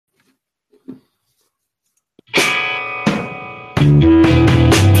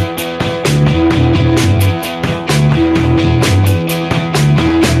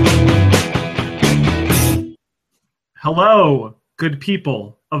Hello, good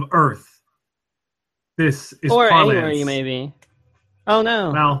people of Earth. This is or Parlance. anywhere you may be. Oh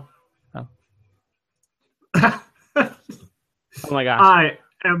no! Well, oh my gosh! I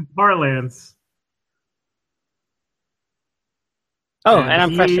am Parlance. Oh, and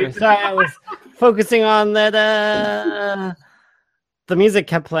I'm Pressure. Sorry, I was focusing on that. The music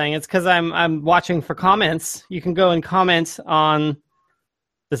kept playing. It's because I'm watching for comments. You can go and comment on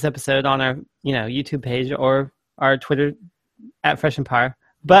this episode on our YouTube page or our Twitter at Fresh Empire.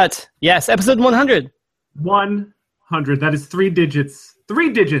 But yes, episode 100. 100. That is 3 digits. 3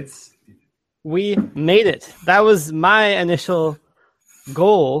 digits. We made it. That was my initial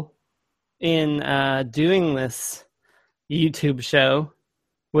goal in doing this YouTube show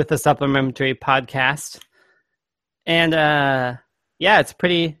with a supplementary podcast. And yeah, it's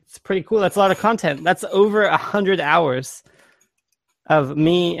pretty cool. That's a lot of content. That's over 100 hours of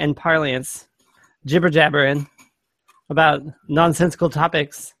me and Parlance jibber jabbering about nonsensical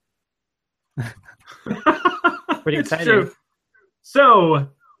topics. Pretty exciting. True. So,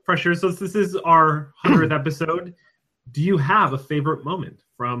 Pressure, since this is our 100th episode, do you have a favorite moment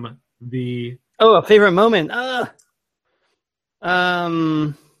from the... Oh, a favorite moment? I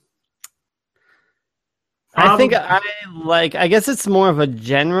think I guess it's more of a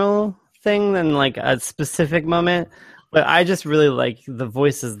general thing than like a specific moment, but I just really like the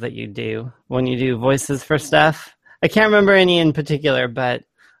voices that you do when you do voices for stuff. I can't remember any in particular, but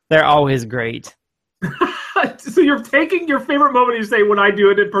they're always great. So you're taking your favorite moment and you say when I do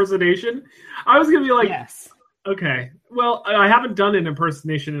an impersonation? I was going to be like, yes. Okay. Well, I haven't done an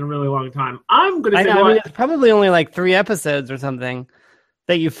impersonation in a really long time. I'm going to say... I mean, it's probably only like 3 episodes or something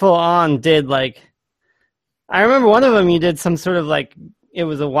that you full on did like... I remember one of them you did some sort of like... It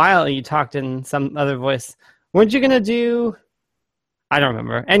was a while you talked in some other voice. Weren't you going to do... I don't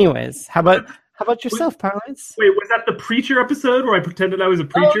remember. Anyways, how about yourself, Parlance? Wait, was that the Preacher episode where I pretended I was a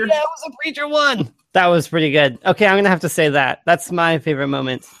preacher? Oh, yeah, it was a Preacher one. That was pretty good. Okay, I'm going to have to say that. That's my favorite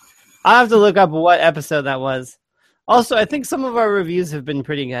moment. I'll have to look up what episode that was. Also, I think some of our reviews have been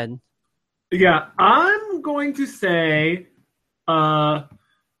pretty good. Yeah, I'm going to say... by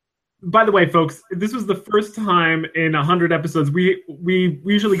the way, folks, this was the first time in 100 episodes. We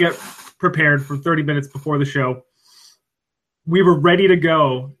usually get prepared for 30 minutes before the show. We were ready to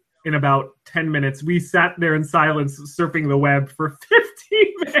go in about 10 minutes. We sat there in silence surfing the web for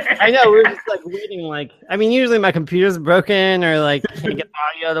 15 minutes. I know, we were just like waiting. Like, I mean, usually my computer's broken or like can't get the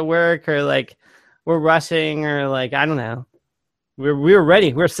audio to work or like we're rushing or like, I don't know. We were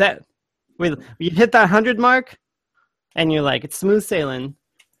ready. We're set. We hit that 100 mark and you're like, it's smooth sailing.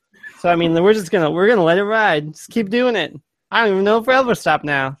 So, I mean, we're gonna let it ride. Just keep doing it. I don't even know if we'll ever stop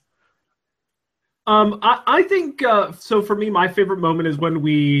now. I think so. For me, my favorite moment is when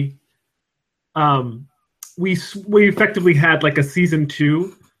we effectively had like a season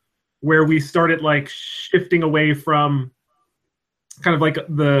 2 where we started like shifting away from kind of like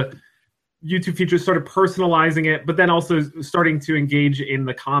the YouTube features, started personalizing it, but then also starting to engage in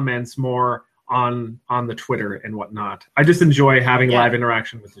the comments more on the Twitter and whatnot. I just enjoy having live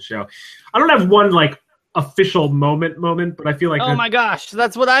interaction with the show. I don't have one like official moment, but I feel like my gosh,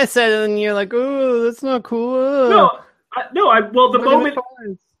 that's what I said, and you're like, oh, that's not cool. Well, the moment.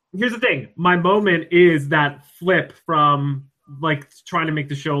 Here's the thing. My moment is that flip from like trying to make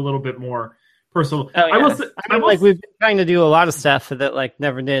the show a little bit more personal. Oh, yeah. I mean, we've been trying to do a lot of stuff that like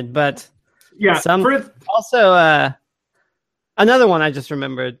never did, but yeah. Also, another one I just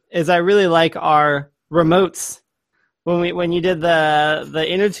remembered is I really like our remotes. When you did the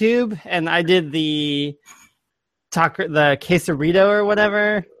inner tube and I did the quesarito or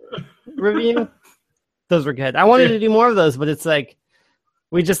whatever review, those were good. I wanted to do more of those, but it's like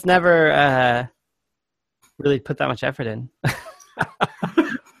we just never really put that much effort in.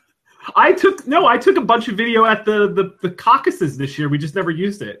 I took a bunch of video at the caucuses this year. We just never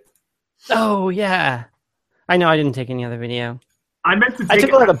used it. Oh yeah, I know. I didn't take any other video. I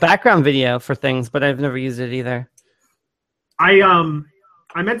took a lot of background video for things, but I've never used it either. I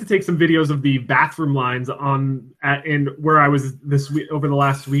meant to take some videos of the bathroom lines in where I was this week over the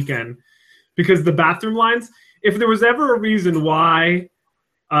last weekend, because the bathroom lines, if there was ever a reason why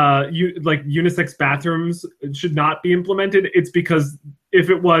unisex bathrooms should not be implemented, it's because if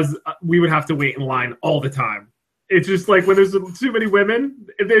it was, we would have to wait in line all the time. It's just like when there's too many women,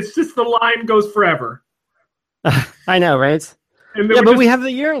 it's just the line goes forever. I know, right? But we have the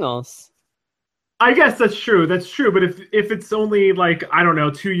urinals. I guess that's true. But if it's only like, I don't know,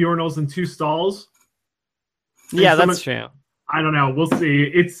 2 urinals and 2 stalls. Yeah, that's true. I don't know. We'll see.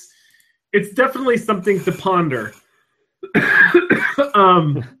 It's definitely something to ponder.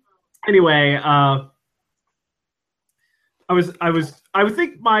 Anyway, I would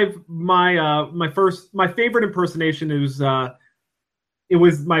think my favorite impersonation it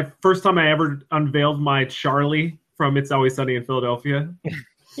was my first time I ever unveiled my Charlie from It's Always Sunny in Philadelphia.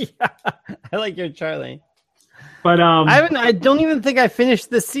 Yeah, I like your Charlie. But I don't even think I finished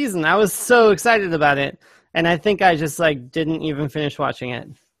this season. I was so excited about it, and I think I just didn't even finish watching it.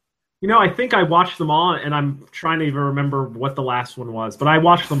 I think I watched them all, and I'm trying to even remember what the last one was, but I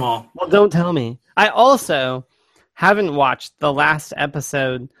watched them all. Well, don't tell me. I also haven't watched the last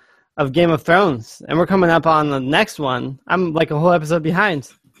episode of Game of Thrones, and we're coming up on the next one. I'm a whole episode behind.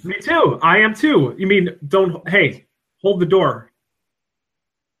 Me too. I am too. You mean, hey, hold the door.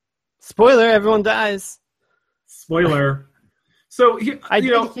 Spoiler, everyone dies. Spoiler. So I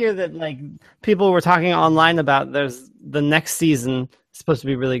did hear that people were talking online about the next season is supposed to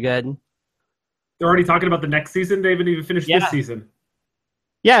be really good. They're already talking about the next season. They haven't even finished this season.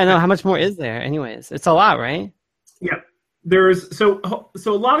 Yeah, I know. How much more is there? Anyways, it's a lot, right? Yeah. There's so a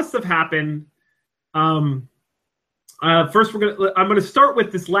lot of stuff happened. First, I'm gonna start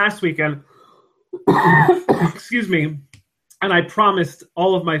with this last weekend. Excuse me. And I promised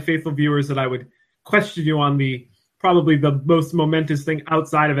all of my faithful viewers that I would question you on probably the most momentous thing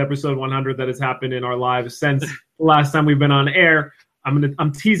outside of episode 100 that has happened in our lives since the last time we've been on air.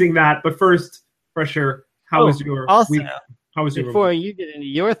 I'm teasing that, but first, Fresher, how was your week? How was your before week? You get into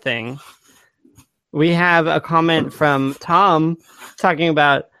your thing? We have a comment from Tom talking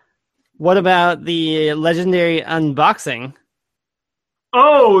about what about the legendary unboxing?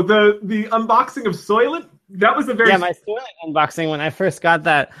 Oh, the unboxing of Soylent? That was my Soylent unboxing when I first got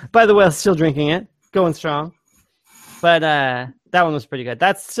that. By the way, I'm still drinking it, going strong. But that one was pretty good.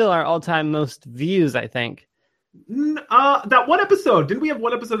 That's still our all-time most views, I think. That one episode. Didn't we have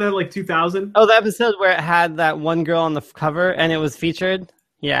one episode that had 2,000? Oh, the episode where it had that one girl on the cover and it was featured?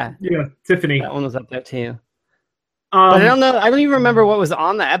 Yeah. Yeah, Tiffany. That one was up there too. But I don't know. I don't even remember what was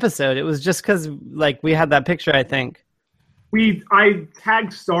on the episode. It was just because we had that picture, I think. I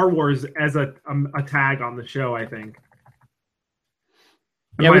tagged Star Wars as a tag on the show, I think.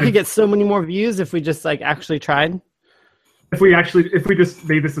 Yeah, we could get so many more views if we just actually tried. If we just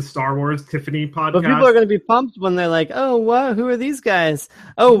made this a Star Wars Tiffany podcast. But people are going to be pumped when they're like, "Oh, what? Who are these guys?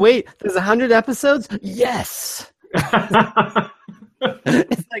 Oh, wait, there's 100 episodes? Yes!"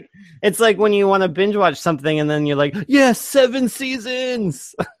 It's like when you want to binge watch something and then you're like, "Yes, 7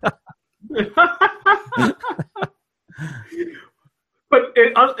 seasons." But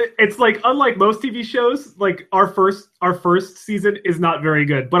it's unlike most TV shows, our first season is not very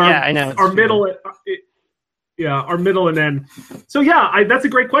good. But I know, our middle, our middle and end. So that's a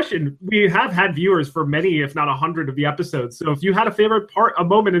great question. We have had viewers for many, if not 100, of the episodes. So if you had a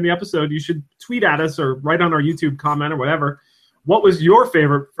moment in the episode, you should tweet at us or write on our YouTube comment or whatever. What was your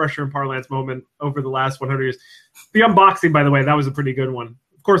favorite Fresher and Parlance moment over the last 100 years? The unboxing, by the way, that was a pretty good one.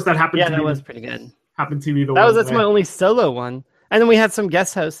 Of course, that happened. Yeah, that was pretty good. Happened to be that's my only solo one. And then we had some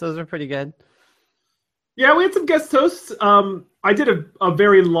guest hosts. Those were pretty good. Yeah, we had some guest hosts. I did a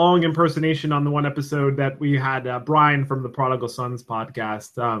very long impersonation on the one episode that we had Brian from the Prodigal Sons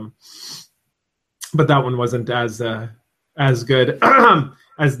podcast. But that one wasn't as good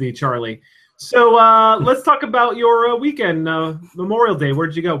as the Charlie. So let's talk about your weekend, Memorial Day.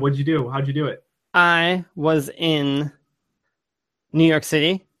 Where'd you go? What'd you do? How'd you do it? I was in New York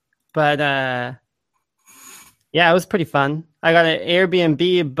City, but it was pretty fun. I got an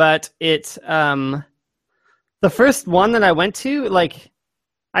Airbnb, but it the first one that I went to,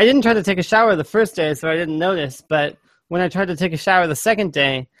 I didn't try to take a shower the first day, so I didn't notice. But when I tried to take a shower the second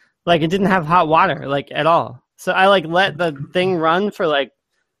day, it didn't have hot water, at all. So I let the thing run for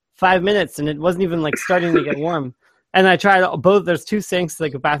 5 minutes, and it wasn't even starting to get warm. And I tried both. There's 2 sinks, a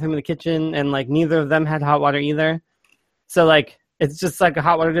bathroom and a kitchen, and neither of them had hot water either. So it's just a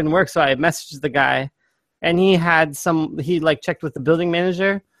hot water didn't work. So I messaged the guy, and he checked with the building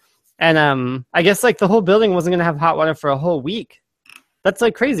manager, and I guess the whole building wasn't gonna have hot water for a whole week. That's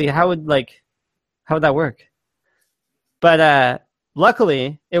crazy. How would that work? But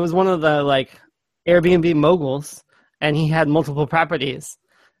luckily, it was one of the Airbnb moguls, and he had multiple properties.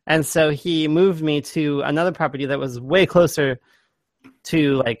 And so he moved me to another property that was way closer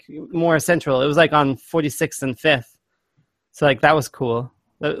to more central. It was on 46th and 5th. So that was cool.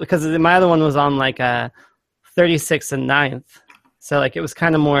 Because my other one was on 36th and 9th. So it was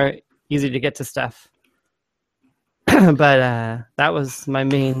kind of more easy to get to stuff. But that was my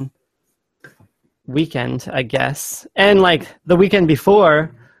main weekend, I guess. And the weekend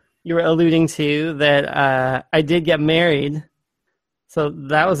before, you were alluding to that I did get married. So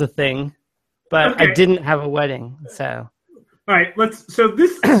that was a thing, but okay. I didn't have a wedding. So, all right, so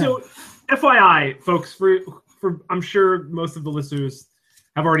FYI, folks, I'm sure most of the listeners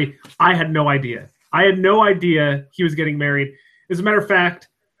have already. I had no idea. I had no idea he was getting married. As a matter of fact,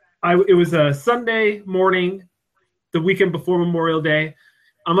 it was a Sunday morning, the weekend before Memorial Day.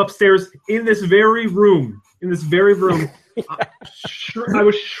 I'm upstairs in this very room. I was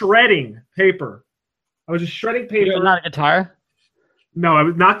shredding paper. I was just shredding paper. You're not a guitar? No, I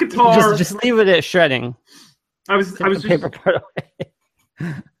was not guitar. Just leave it at shredding. I was just paper part away.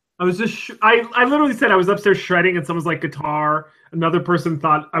 I was just I literally said I was upstairs shredding, and someone's like guitar. Another person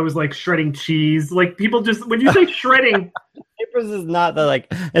thought I was like shredding cheese. Like people just when you say shredding, papers is not the like.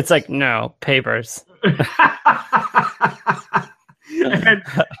 It's like no papers. And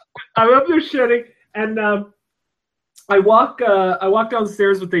I'm up there shredding, and I walk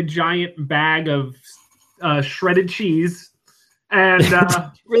downstairs with a giant bag of shredded cheese, and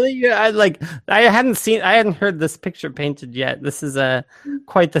really, I hadn't heard this picture painted yet. This is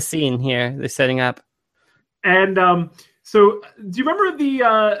quite the scene here they're setting up. And so, do you remember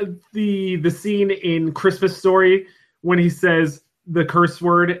the scene in Christmas Story when he says the curse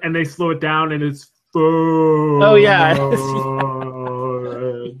word and they slow it down and it's food? Oh yeah.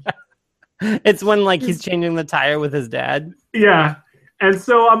 It's when like he's changing the tire with his dad. Yeah. And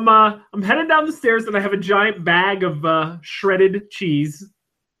so I'm heading down the stairs and I have a giant bag of shredded cheese,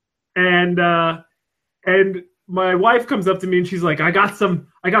 and my wife comes up to me and she's like, I got some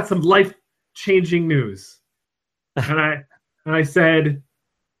life-changing news. And I said,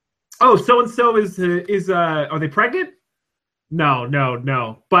 "Oh, so and so is are they pregnant?"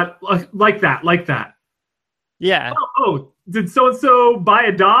 No. But like that. Yeah. Oh, did so and so buy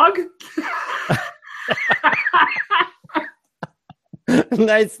a dog?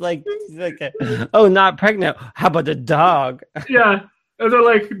 Nice, like oh, not pregnant. How about a dog? Yeah. And they're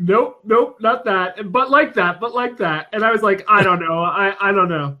like, nope, not that. But like that. And I was like, I don't know. I don't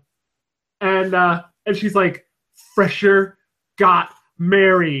know. And she's like, Fresher got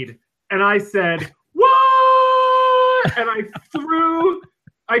married. And I said, what? And I threw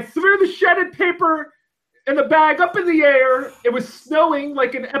the shredded paper in the bag up in the air. It was snowing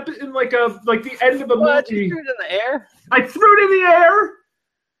like the end of a What? movie. You threw it in the air? I threw it in the air.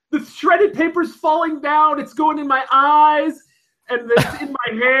 The shredded paper's falling down. It's going in my eyes. And it's in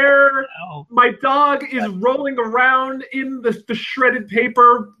my hair. No. My dog is rolling around in the shredded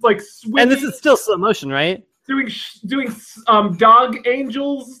paper, like swimming. And this is still slow motion, right? Doing dog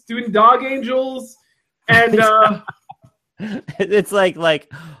angels, and it's like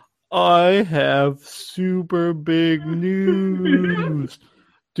I have super big news.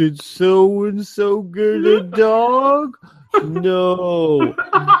 Did so and so get a dog? No,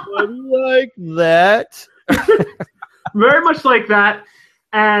 but like that. Very much like that,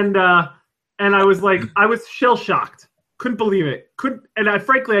 and I was shell shocked, couldn't believe it,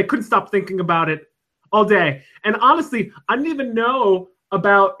 frankly I couldn't stop thinking about it all day. And honestly, I didn't even know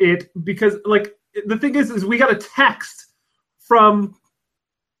about it because like the thing is we got a text from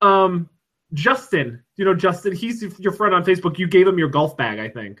Justin. You know Justin? He's your friend on Facebook. You gave him your golf bag, I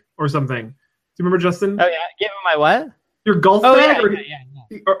think, or something. Do you remember Justin? Oh yeah, gave him my what? Your golf bag?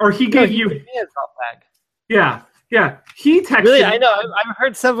 Yeah. Or he gave you his golf bag. Yeah, he texted. Really, I know. I've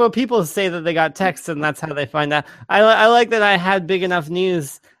heard several people say that they got texts, and that's how they find out. I like that I had big enough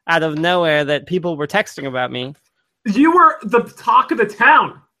news out of nowhere that people were texting about me. You were the talk of the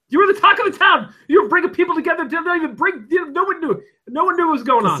town. You were the talk of the town. You were bringing people together. No one knew. No one knew what was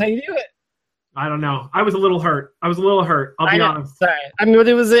going on. That's how you do it. I don't know. I was a little hurt. I'll be honest. Sorry. I mean,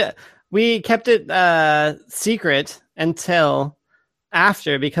 it was we kept it secret until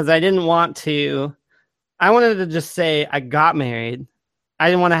after because I didn't want to. I wanted to just say I got married. I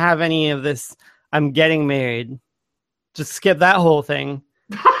didn't want to have any of this. I'm getting married. Just skip that whole thing,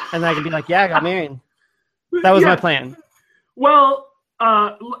 and I could be like, "Yeah, I got married." That was my plan. Well,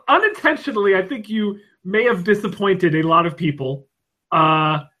 unintentionally, I think you may have disappointed a lot of people.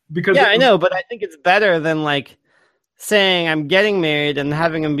 Because I know, but I think it's better than like saying I'm getting married and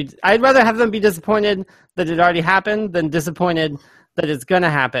having them be. I'd rather have them be disappointed that it already happened than disappointed that it's gonna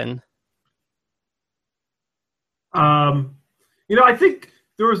happen. I think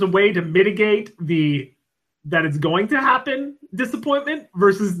there was a way to mitigate that it's going to happen disappointment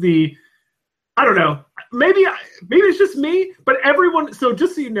versus I don't know. Maybe it's just me, but everyone. So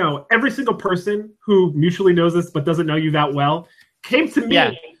just so you know, every single person who mutually knows this but doesn't know you that well came to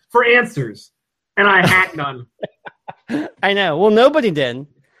me for answers, and I had none. I know. Well, nobody did.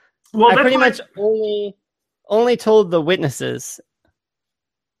 Well, I pretty much only told the witnesses.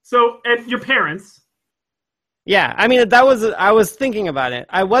 So, and your parents. Yeah, I mean, I was thinking about it.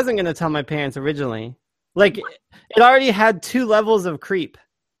 I wasn't going to tell my parents originally. Like, it already had 2 levels of creep.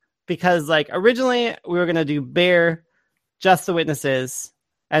 because like originally we were gonna do bare, just the witnesses,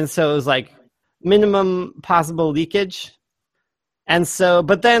 and so it was like minimum possible leakage, and so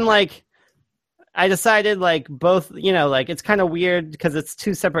but then like I decided like both, like it's kind of weird because it's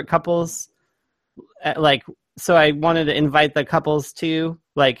two separate couples, like so I wanted to invite the couples too,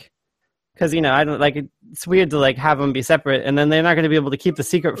 like because I don't like it's weird to like have them be separate, and then they're not going to be able to keep the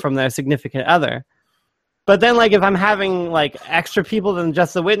secret from their significant other. But then, like, if I'm having, like, extra people than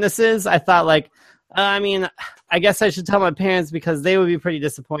just the witnesses, I thought, like, I guess I should tell my parents because they would be pretty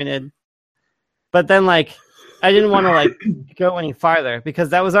disappointed. But then, like, I didn't want to, like, go any farther because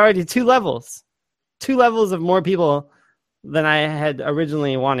that was already 2 levels. 2 levels of more people than I had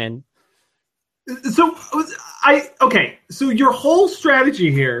originally wanted. So, so your whole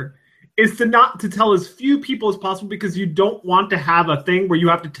strategy here is to tell as few people as possible because you don't want to have a thing where you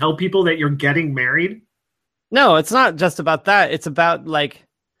have to tell people that you're getting married? No, it's not just about that. It's about, like,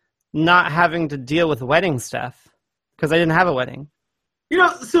 not having to deal with wedding stuff because I didn't have a wedding.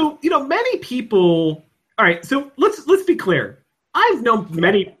 Many people... All right, so let's be clear. I've known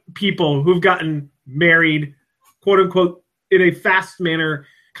many people who've gotten married, quote unquote, in a fast manner,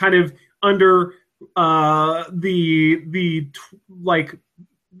 kind of under the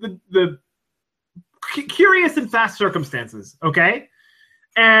curious and fast circumstances. Okay,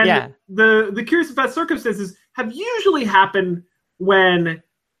 and the curious and fast circumstances have usually happened when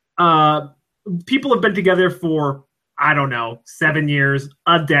people have been together for, I don't know, 7 years,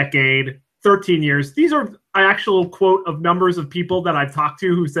 a decade, 13 years. These are actual quote of numbers of people that I've talked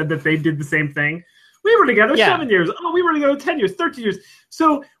to who said that they did the same thing. We were together 7 years. Oh, we were together 10 years, 13 years.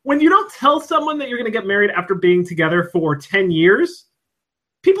 So when you don't tell someone that you're going to get married after being together for 10 years,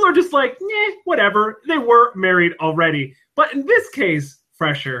 people are just like, whatever. They were married already. But in this case,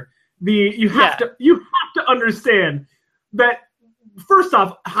 Fresher, you have to understand that, first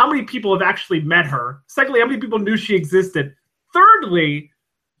off, how many people have actually met her? Secondly, how many people knew she existed? Thirdly,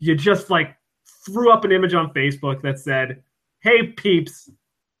 you just like threw up an image on Facebook that said, "Hey peeps,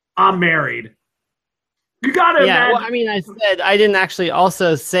 I'm married." You gotta imagine. Well, I mean, I didn't actually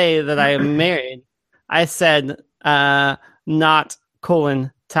also say that I am married. I said not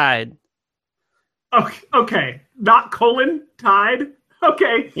tied. Okay, not tied.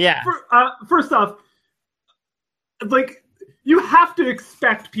 Okay. Yeah. First off, like, you have to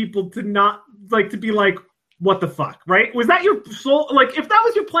expect people to not to be like, what the fuck, right? Was that your soul? Like, if that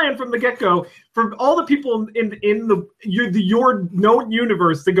was your plan from the get-go, from all the people in your known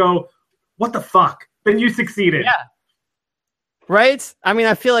universe to go, what the fuck? Then you succeeded. Yeah. Right? I mean,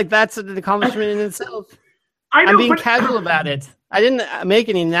 I feel like that's an accomplishment in itself. I'm being casual about it. I didn't make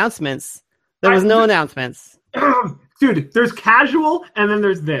any announcements. There was no announcements. Dude, there's casual, and then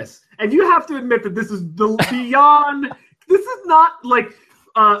there's this. And you have to admit that this is beyond... This is not like...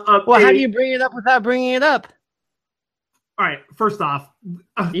 how do you bring it up without bringing it up? All right, first off...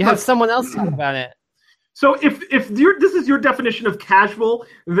 you have someone else talk about it. So if this is your definition of casual,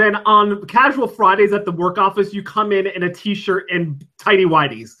 then on casual Fridays at the work office, you come in a t-shirt and tidy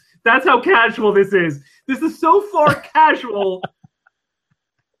whities. That's how casual this is. This is so far casual.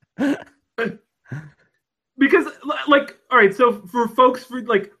 Because, like, all right, so for folks,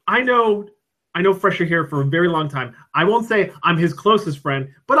 I know Fresher here for a very long time. I won't say I'm his closest friend,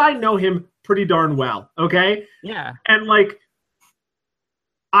 but I know him pretty darn well, okay? Yeah. And, like,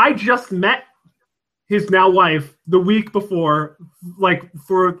 I just met his now wife the week before,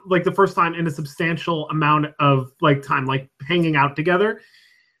 for the first time in a substantial amount of time, hanging out together.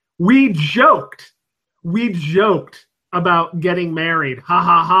 We joked about getting married, ha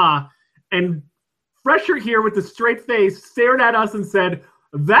ha ha, and Fresher here with a straight face stared at us and said,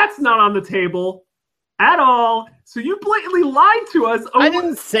 "That's not on the table at all." So you blatantly lied to us. I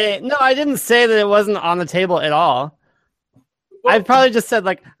didn't say that it wasn't on the table at all. Well, I probably just said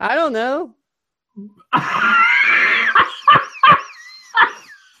I don't know. But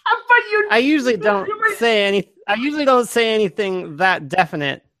I usually don't say anything that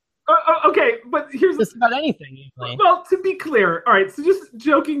definite. Okay, but here's just about anything usually. Well, to be clear, all right. So just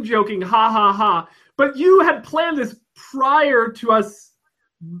joking, ha ha ha. But you had planned this prior to us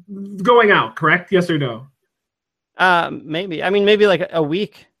going out, correct? Yes or no? Maybe. I mean, maybe a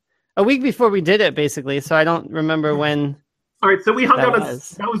week before we did it, basically. So I don't remember when. All right, so we hung out.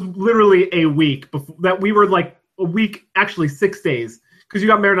 That was literally a week before that. We were a week, actually 6 days, because you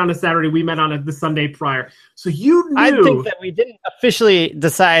got married on a Saturday. We met on the Sunday prior. So you knew. I think that we didn't officially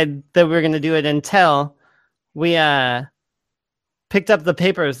decide that we were going to do it until we picked up the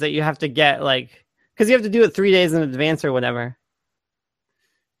papers that you have to get, because you have to do it 3 days in advance or whatever.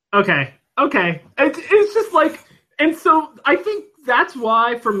 Okay. It's just and so I think that's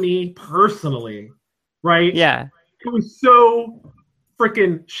why for me personally, right? Yeah. It was so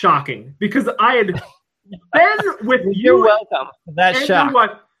freaking shocking because I had been with You're you welcome. That and shock. your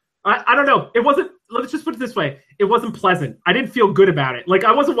wife. I don't know. It wasn't, let's just put it this way. It wasn't pleasant. I didn't feel good about it. Like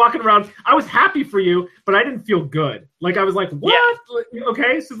I wasn't walking around. I was happy for you, but I didn't feel good. Like I was like, what? Yeah.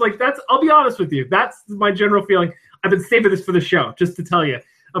 Okay. So like, I'll be honest with you. That's my general feeling. I've been saving this for the show just to tell you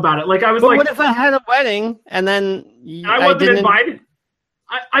about it. Like I was but like, what if I had a wedding and then I wasn't invited?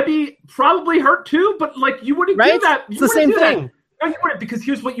 I'd be probably hurt too, but like you wouldn't do that. It's the same thing. No, you wouldn't, because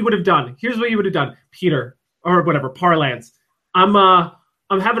here's what you would have done. Here's what you would have done, Peter, or whatever, Parlance.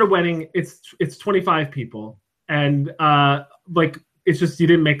 I'm having a wedding. It's 25 people, and like it's just you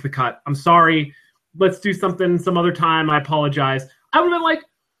didn't make the cut. I'm sorry. Let's do something some other time. I apologize. I would have been like,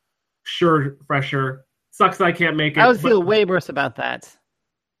 sure, Fresher. Sucks I can't make it. I would feel way worse about that.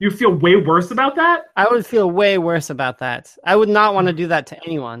 You feel way worse about that? I would feel way worse about that. I would not want to do that to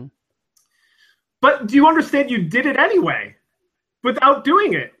anyone. But do you understand you did it anyway without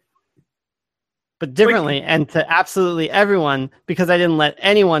doing it? But differently, and to absolutely everyone, because I didn't let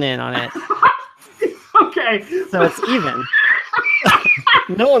anyone in on it. Okay. So it's even.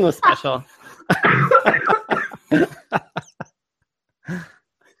 No one was special.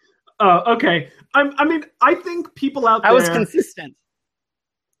 Okay. I mean, I think people out there... I was consistent.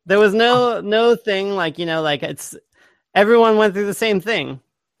 There was no thing like, like it's... Everyone went through the same thing.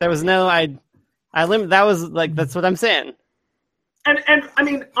 There was no... that was like, that's what I'm saying. And I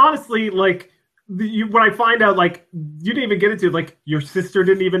mean, honestly, like... when I find out, like, you didn't even get into, like, your sister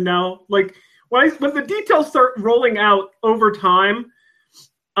didn't even know. Like, when the details start rolling out over time,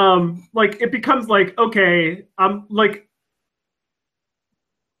 like, it becomes like, okay, I've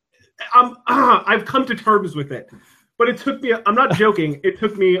come to terms with it. But it took me, I'm not joking, it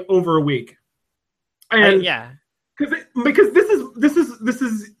took me over a week. And yeah. Because this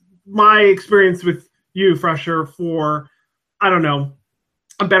is my experience with you, Fresher, for, I don't know,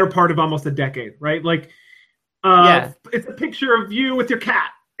 a better part of almost a decade, right? Like, It's a picture of you with your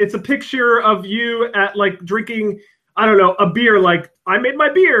cat. It's a picture of you at like drinking, I don't know, a beer, like I made my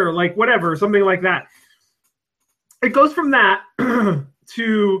beer, like whatever, something like that. It goes from that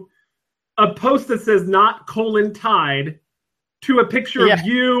to a post that says not tied to a picture of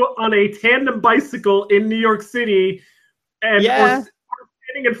you on a tandem bicycle in New York City and or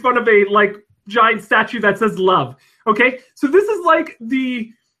standing in front of a like giant statue that says love. Okay, so this is like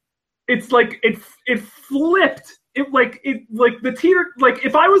it's like it flipped. It like the teeter, like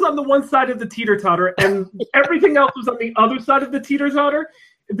if I was on the one side of the teeter-totter and everything else was on the other side of the teeter-totter,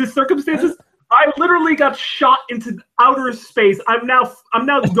 the circumstances, I literally got shot into outer space. I'm now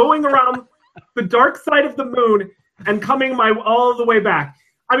going around the dark side of the moon and coming all the way back.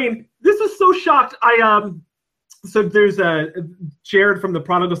 I mean, this is so shocked. So there's Jared from the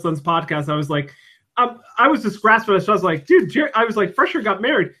Prodigal Sons podcast. I was like, I was just grasping it. So I was like, dude, I was like, Fresher got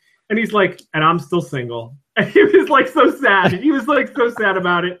married. And he's like, and I'm still single. And he was like so sad. He was like so sad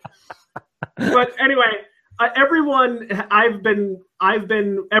about it. But anyway, everyone's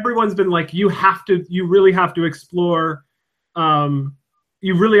been like, you really have to explore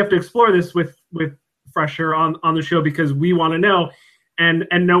this with Fresher on the show because we want to know. And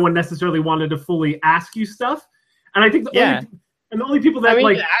no one necessarily wanted to fully ask you stuff. And I think the only people that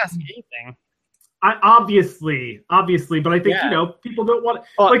like ask anything. Obviously, but I think people don't want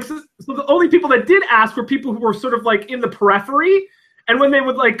like so the only people that did ask were people who were sort of like in the periphery, and when they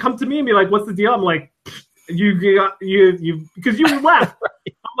would like come to me and be like, "What's the deal?" I'm like, "You because you left."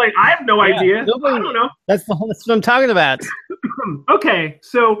 Right. I'm like, "I have no idea. I don't know." That's what I'm talking about. Okay,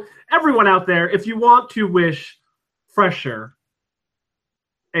 so everyone out there, if you want to wish Fresher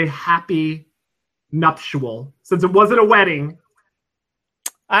a happy nuptial, since it wasn't a wedding.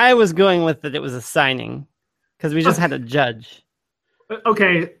 I was going with that it was a signing because we just had a judge.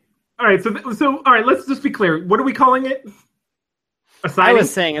 Okay. All right. So all right, let's just be clear. What are we calling it? A signing? I was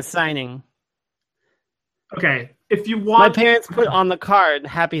saying a signing. Okay. If you want... My parents put on the card,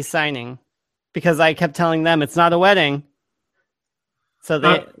 happy signing, because I kept telling them it's not a wedding. So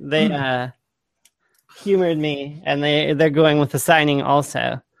they humored me, and they're going with the signing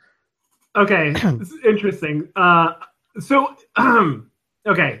also. Okay. This is interesting.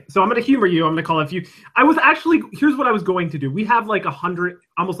 Okay, so I'm going to humor you. I'm going to call it here's what I was going to do. We have like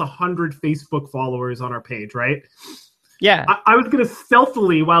almost 100 Facebook followers on our page, right? Yeah. I was going to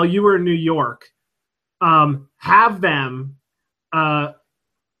stealthily, while you were in New York, have them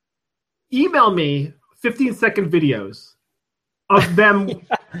email me 15-second videos of them.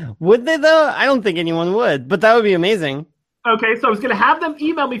 Would they though? I don't think anyone would, but that would be amazing. Okay, so I was going to have them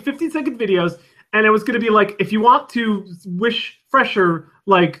email me 15-second videos, and it was going to be like, if you want to wish Fresher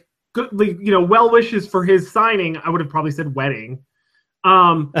like good, well wishes for his signing, I would have probably said wedding.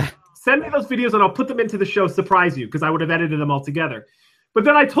 Send me those videos and I'll put them into the show, surprise you, because I would have edited them all together. But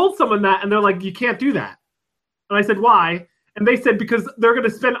then I told someone that, and they're like, you can't do that. And I said, why? And they said, because they're going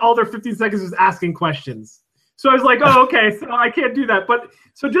to spend all their 15 seconds just asking questions. So I was like, oh, okay, so I can't do that. But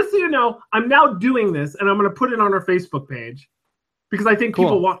so just so you know, I'm now doing this, and I'm going to put it on our Facebook page because I think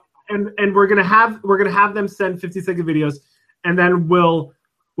people want, and we're gonna have them send 15-second videos, and then we'll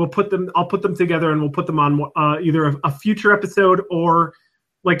put them. I'll put them together, and we'll put them on either a future episode or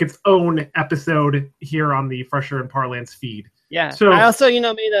like its own episode here on the Fresher and Parlance feed. Yeah. So I also,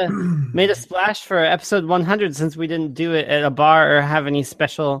 made a splash for episode 100 since we didn't do it at a bar or have any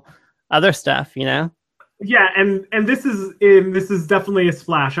special other stuff, Yeah, and this is definitely a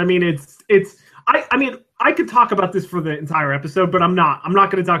splash. I mean, I could talk about this for the entire episode, but I'm not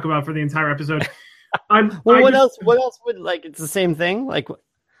going to talk about it for the entire episode. What else would like? It's the same thing. Like,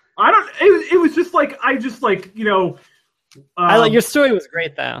 I don't. It was just like your story was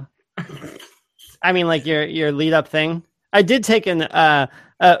great though. I mean, like your lead up thing. I did take an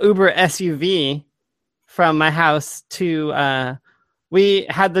Uber SUV from my house to. We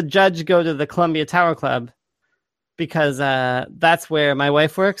had the judge go to the Columbia Tower Club because that's where my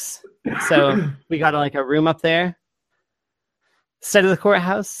wife works. So we got like a room up there instead of the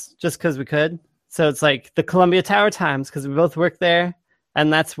courthouse, just because we could. So it's like the Columbia Tower Times because we both work there,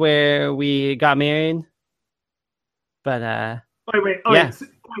 and that's where we got married. But wait. So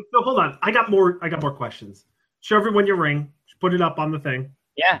hold on. I got more questions. Show everyone your ring. Put it up on the thing.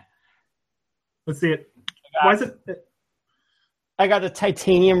 Yeah. Let's see it. Why is it? I got a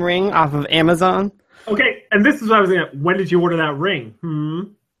titanium ring off of Amazon. Okay, and this is what I was thinking. When did you order that ring?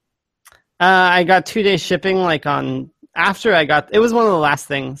 I got 2 days shipping. Like after I got, it was one of the last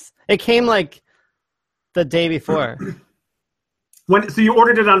things. It came like the day before. So you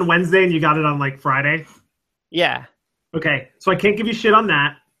ordered it on Wednesday and you got it on like Friday? Yeah. Okay, so I can't give you shit on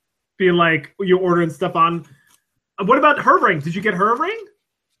that. Being like you ordering stuff on. What about her ring? Did you get her a ring?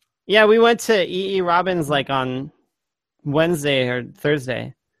 Yeah, we went to E.E. Robbins like on Wednesday or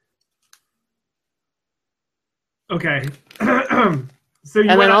Thursday. Okay. Also,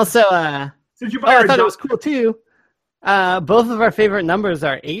 did you buy I thought it was cool too. Both of our favorite numbers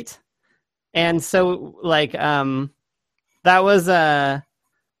are 8, and so like that was I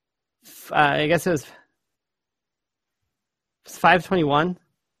guess it was 521.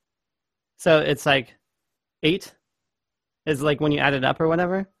 So it's like 8 is like when you add it up or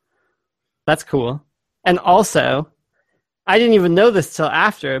whatever. That's cool. And also, I didn't even know this till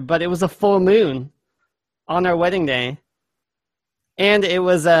after, but it was a full moon on our wedding day. And it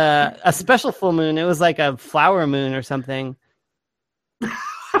was a special full moon. It was like a flower moon or something.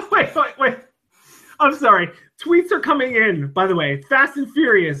 Wait. I'm sorry. Tweets are coming in, by the way. Fast and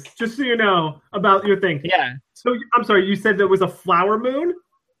Furious, just so you know about your thing. Yeah. So, I'm sorry, you said there was a flower moon?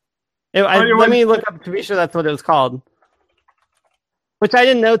 Let me look up to be sure that's what it was called. Which I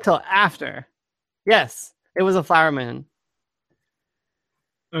didn't know till after. Yes, it was a flower moon.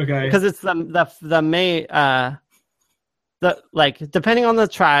 Okay. Because it's the May depending on the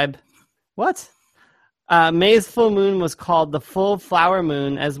tribe. What? May's full moon was called the full flower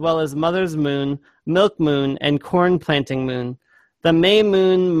moon, as well as mother's moon, milk moon, and corn planting moon. The May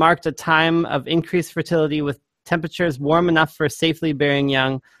moon marked a time of increased fertility with temperatures warm enough for safely bearing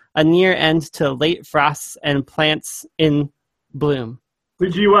young, a near end to late frosts and plants in bloom.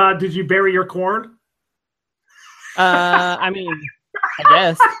 Did you bury your corn? I mean, I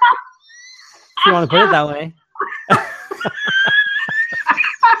guess if you want to put it that way.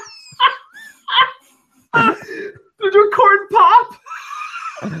 Did your corn pop?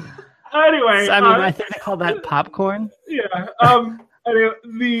 Anyway, so, I mean, I think they call that popcorn. Yeah. Anyway,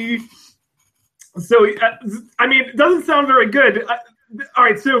 it doesn't sound very good. All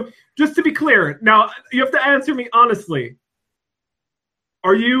right. So just to be clear, now you have to answer me honestly.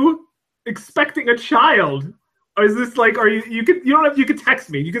 Are you expecting a child? Or is this like? Are you could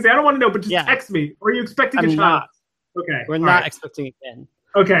text me. You can say I don't want to know, but just text me. Or are you expecting a child? Not. Okay. We're not expecting a kid.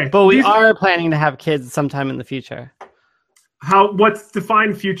 Okay. But we are planning to have kids sometime in the future. What's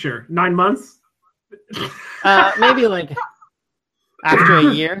defined future? 9 months? Maybe like after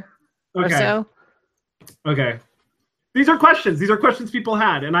a year or so. Okay. These are questions. These are questions people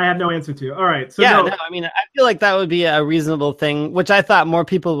had, and I had no answer to. All right. So I mean, I feel like that would be a reasonable thing, which I thought more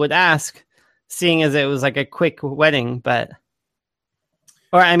people would ask, seeing as it was like a quick wedding,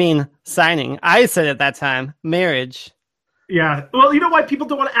 signing. I said at that time, marriage. Yeah. Well, you know why people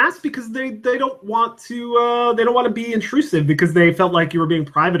don't want to ask? Because they don't want to be intrusive because they felt like you were being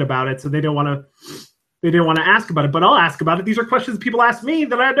private about it, so they didn't want to ask about it. But I'll ask about it. These are questions people ask me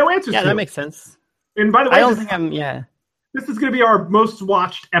that I have no answers to. Yeah, that makes sense. And by the way, I don't think I'm. Yeah. This is going to be our most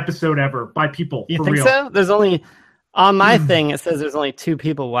watched episode ever by people. You for think real. so? There's only on my thing. It says there's only 2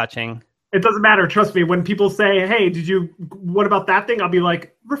 people watching. It doesn't matter. Trust me. When people say, "Hey, what about that thing?" I'll be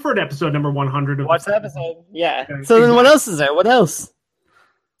like, "Refer to episode number 100." Watch the episode. Yeah. Okay, So then, what else is there? What else?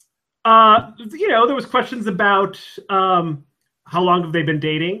 There was questions about how long have they been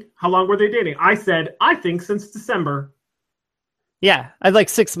dating? How long were they dating? I said, I think since December. Yeah, I'd like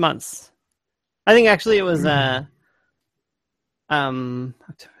 6 months. I think actually it was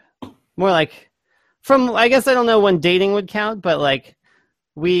more like from, I guess I don't know when dating would count, but like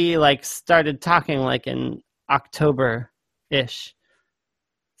we like started talking like in October-ish.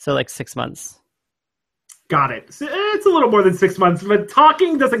 So like 6 months. Got it. So it's a little more than 6 months, but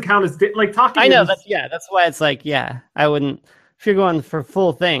talking doesn't count as like talking. I know that's why it's like, yeah, I wouldn't, if you're going for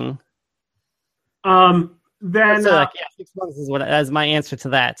full thing. Then so like, yeah, 6 months is as my answer to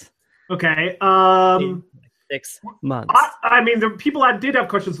that. Okay. 6 months. I mean, the people that did have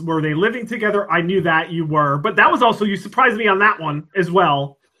questions, were they living together? I knew that you were, but that was also, you surprised me on that one as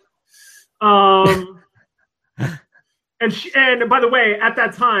well. And by the way, at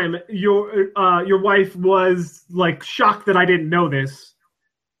that time, your wife was like shocked that I didn't know this.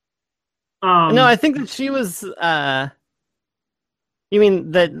 No, I think that she was. You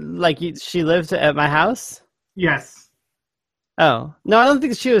mean that like she lived at my house? Yes. Oh no, I don't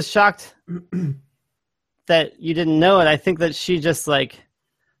think she was shocked that you didn't know it. I think that she just like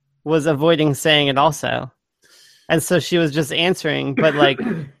was avoiding saying it also, and so she was just answering, but like.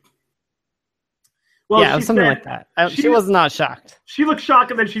 Well, yeah, something like that. She was not shocked. She looked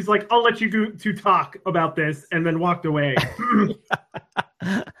shocked, and then she's like, "I'll let you to talk about this," and then walked away.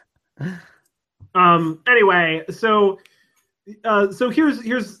 Anyway, so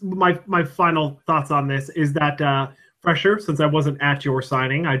here's my final thoughts on this. Is that Fresher? Since I wasn't at your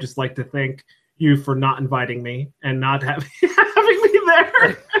signing, I just like to thank you for not inviting me and not having me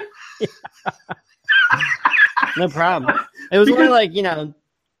there. No problem. It was only like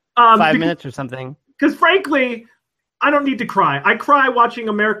 5 minutes or something. Because frankly, I don't need to cry. I cry watching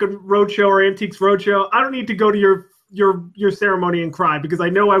American Roadshow or Antiques Roadshow. I don't need to go to your ceremony and cry because I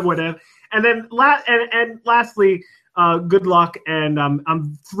know I would have. And then lastly, good luck, and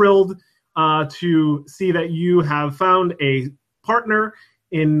I'm thrilled to see that you have found a partner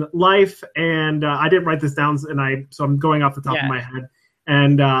in life. And I didn't write this down, so I'm going off the top of my head.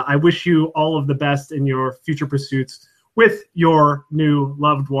 And I wish you all of the best in your future pursuits with your new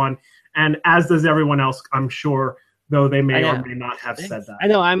loved one. And as does everyone else, I'm sure, though they may or may not have said that. I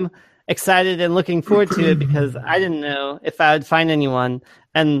know. I'm excited and looking forward to it because I didn't know if I would find anyone.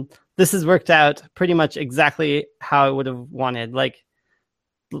 And this has worked out pretty much exactly how I would have wanted. Like,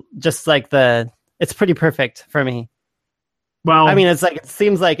 just like it's pretty perfect for me. Well, I mean, it's like, it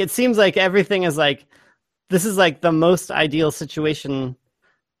seems like everything is like, this is like the most ideal situation.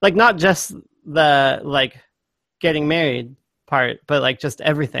 Like, not just the like getting married part, but like just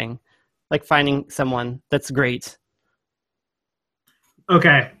everything. Like finding someone that's great.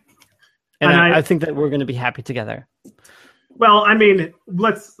 Okay. And I think that we're going to be happy together. Well, I mean,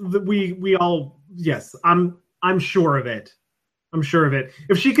 we all, yes, I'm sure of it. I'm sure of it.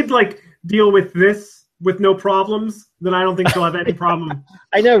 If she could like deal with this with no problems, then I don't think she'll have any problem.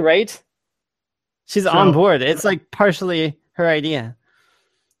 I know, right? She's on board. It's like partially her idea.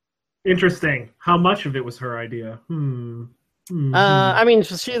 Interesting. How much of it was her idea? I mean,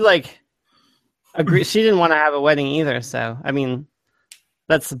 she like agreed. She didn't want to have a wedding either. So, I mean,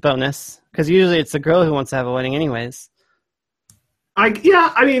 that's a bonus because usually it's the girl who wants to have a wedding, anyways. I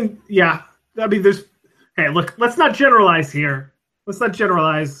mean, there's. Hey, look, let's not generalize here. Let's not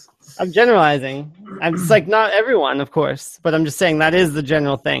generalize. I'm generalizing. I'm just like not everyone, of course, but I'm just saying that is the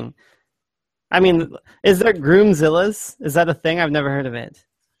general thing. I mean, is there groomzillas? Is that a thing? I've never heard of it.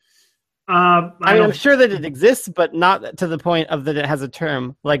 I'm sure that it exists, but not to the point of that it has a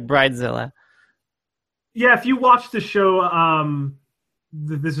term like bridezilla. Yeah, if you watch the show,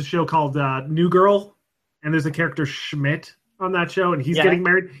 there's a show called New Girl, and there's a character Schmidt on that show, and he's getting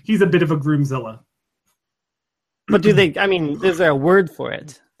married. He's a bit of a groomzilla. But is there a word for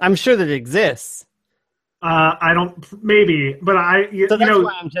it? I'm sure that it exists. I don't, maybe, but so that's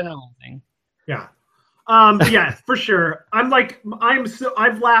why I'm generalizing. Yeah. Yeah, for sure. I've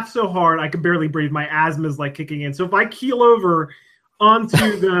laughed so hard I can barely breathe. My asthma's like kicking in. So if I keel over onto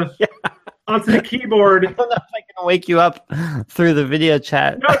the onto the keyboard, I don't know if I can wake you up through the video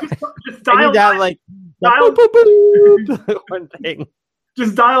chat. No, just dial Dial One thing.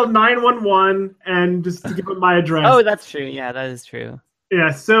 just dial 911 and just to give them my address. Oh, that's true. Yeah, that is true.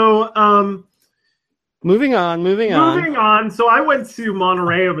 Yeah. So moving on. moving on. So I went to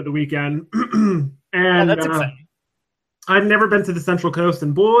Monterey over the weekend, and that's exciting. I've never been to the Central Coast,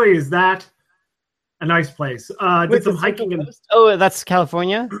 and boy, is that a nice place. Did some hiking in that's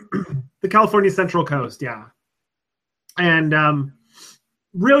California. The California Central Coast, yeah, and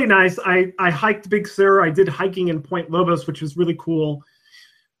really nice. I hiked Big Sur. I did hiking in Point Lobos, which was really cool.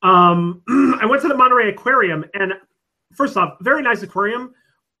 I went to the Monterey Aquarium, and first off, very nice aquarium,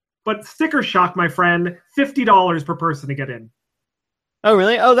 but sticker shock, my friend, $50 per person to get in. Oh,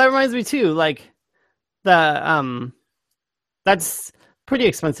 really? Oh, that reminds me too. Like the that's pretty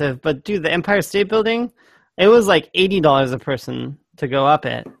expensive. But dude, the Empire State Building, it was like $80 a person to go up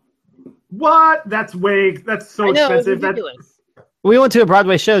it. What? That's so expensive. We went to a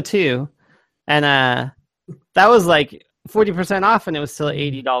Broadway show too, and that was like 40% off, and it was still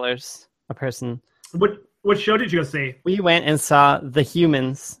 $80 a person. What show did you go see? We went and saw The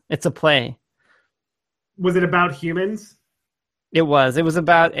Humans. It's a play. Was it about humans? It was. It was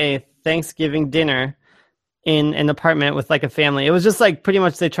about a Thanksgiving dinner in an apartment with like a family. It was just like pretty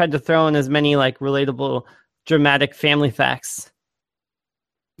much they tried to throw in as many like relatable, dramatic family facts.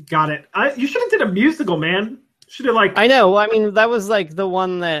 Got it. You should have did a musical, man. Should have like. I know. Well, I mean, that was like the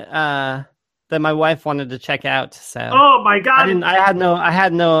one that my wife wanted to check out. So. Oh my god! I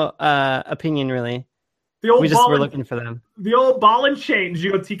had no opinion really. We just were looking for them. The old ball and chain. Did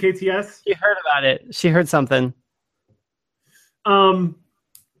you go TKTS? She heard about it. She heard something.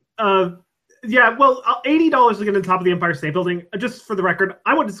 Yeah, well, $80 to get on top of the Empire State Building. Just for the record,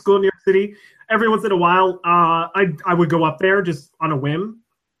 I went to school in New York City. Every once in a while, I would go up there just on a whim.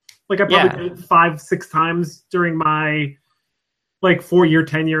 Like I probably did 5-6 times during my like 4-year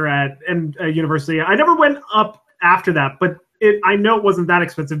tenure at university. I never went up after that, but I know it wasn't that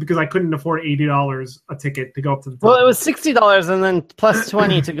expensive because I couldn't afford $80 a ticket to go up to the top. Well, it was $60 and then plus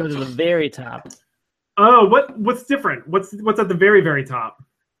 20 to go to the very top. Oh, what's different? What's at the very, very top?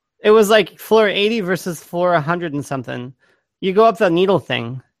 It was like floor 80 versus floor 100 and something. You go up the needle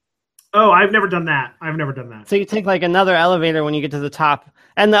thing. Oh, I've never done that. So you take like another elevator when you get to the top.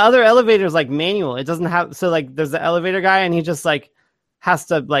 And the other elevator is like manual. It doesn't have, so like there's the elevator guy and he just like has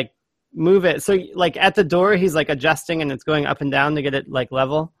to like move it. So like at the door, he's like adjusting and it's going up and down to get it like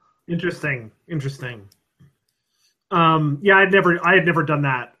level. Interesting. Yeah, I had never done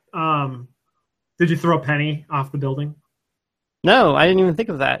that. Did you throw a penny off the building? No, I didn't even think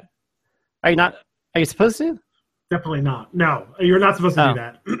of that. Are you supposed to? Definitely not. No, you're not supposed to do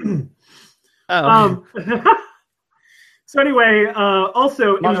that. So anyway,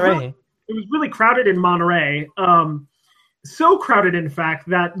 also it was really crowded in Monterey. So crowded, in fact,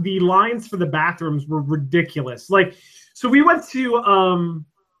 that the lines for the bathrooms were ridiculous. Like, so we went to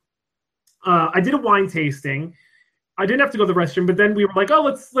I did a wine tasting. I didn't have to go to the restroom, but then we were like, oh,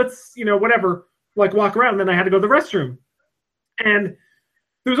 let's whatever, like walk around. And then I had to go to the restroom. And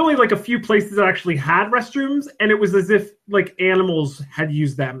there was only like a few places that actually had restrooms, and it was as if like animals had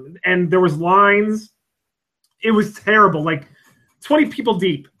used them. And there was lines. It was terrible, like 20 people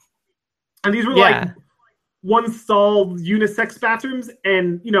deep. And these were like one stall unisex bathrooms.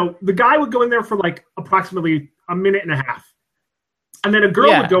 And, the guy would go in there for like approximately a minute and a half. And then a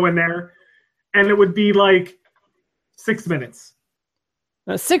girl would go in there and it would be like 6 minutes.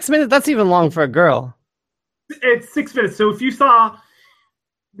 6 minutes? That's even long for a girl. It's 6 minutes. So if you saw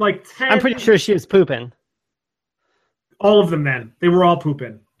like 10... I'm pretty sure she was pooping. All of them then. They were all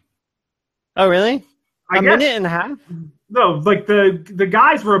pooping. Oh, really? I guess. Minute and a half? No, like the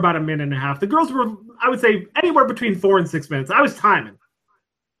guys were about a minute and a half. The girls were, I would say, anywhere between 4 and 6 minutes. I was timing.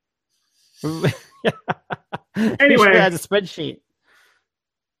 Anyway. I had a spreadsheet.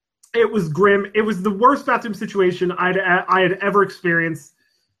 It was grim. It was the worst bathroom situation I had ever experienced.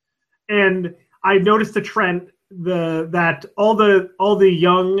 And I noticed a trend that all the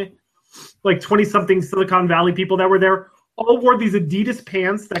young, like 20-something Silicon Valley people that were there all wore these Adidas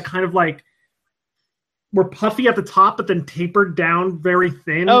pants that kind of like were puffy at the top, but then tapered down very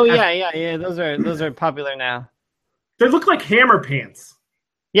thin. Oh yeah. Those are popular now. They look like hammer pants.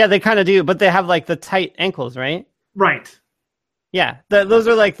 Yeah, they kind of do, but they have like the tight ankles, right? Right. Yeah, those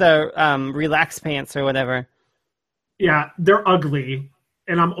are like the relaxed pants or whatever. Yeah, they're ugly,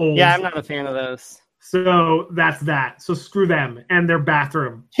 and I'm old. Yeah, I'm not a fan of those. So that's that. So screw them and their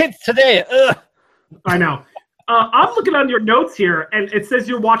bathroom. Hits today. Ugh. I know. I'm looking on your notes here, and it says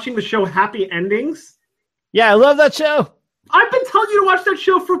you're watching the show Happy Endings. Yeah, I love that show. I've been telling you to watch that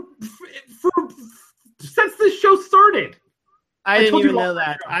show for since this show started. I didn't even know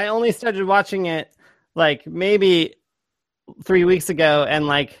that. I only started watching it like maybe 3 weeks ago, and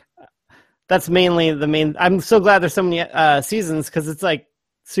like that's mainly the main. I'm so glad there's so many seasons because it's like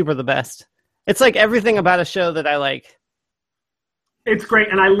super the best. It's like everything about a show that I like. It's great,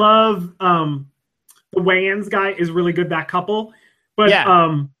 and I love the Wayans guy is really good. That couple, but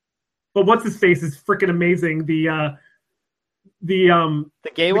but what's his face is freaking amazing. The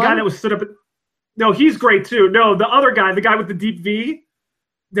gay the one? guy that was stood up. No, he's great too. No, the other guy, the guy with the deep V.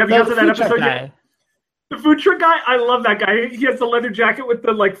 Have you got to that episode yet? The food truck guy, I love that guy. He has the leather jacket with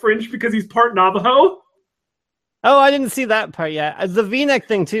the like fringe because he's part Navajo. Oh, I didn't see that part yet. The V-neck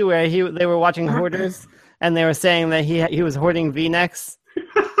thing too, where they were watching Hoarders and they were saying that he was hoarding V-necks.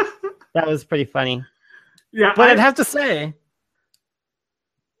 That was pretty funny. Yeah, but I'd have to say,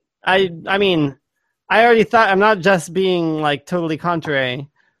 I mean, I already thought I'm not just being like totally contrary,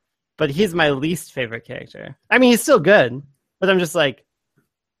 but he's my least favorite character. I mean, he's still good, but I'm just like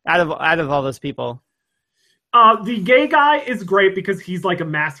out of all those people. The gay guy is great because he's like a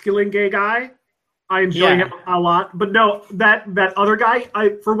masculine gay guy. I enjoy him a lot. But no, that other guy,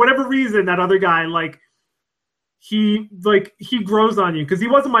 for whatever reason, that other guy, like he grows on you because he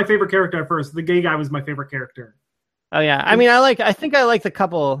wasn't my favorite character at first. The gay guy was my favorite character. Oh yeah, I mean, I think I like the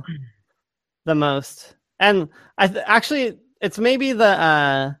couple the most, and actually it's maybe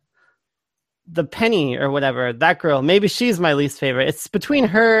the Penny or whatever, that girl. Maybe she's my least favorite. It's between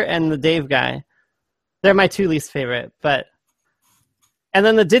her and the Dave guy. They're my two least favorite, and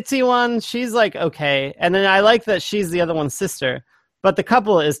then the ditzy one, she's like okay, and then I like that she's the other one's sister. But the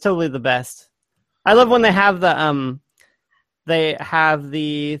couple is totally the best. I love when they have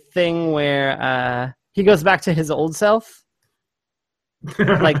the thing where he goes back to his old self,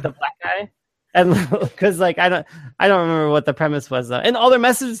 like the black guy, and because like I don't remember what the premise was though, and all their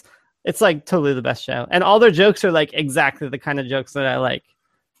messages, it's like totally the best show, and all their jokes are like exactly the kind of jokes that I like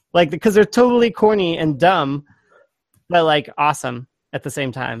because they're totally corny and dumb, but like awesome at the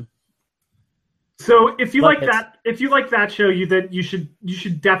same time. So if you like that show, you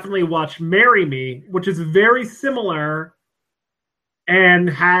should definitely watch Marry Me, which is very similar, and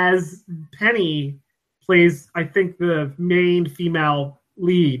has Penny plays I think the main female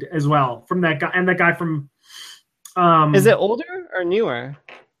lead as well from that guy and that guy from. Is it older or newer?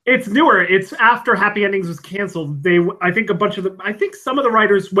 It's newer. It's after Happy Endings was canceled. I think some of the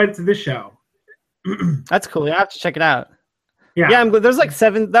writers went to this show. That's cool. I have to check it out. Yeah. There's like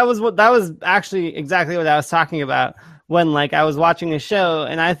 7. That was actually exactly what I was talking about when like I was watching a show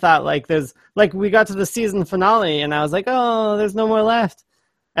and I thought like there's like we got to the season finale and I was like, oh, there's no more left,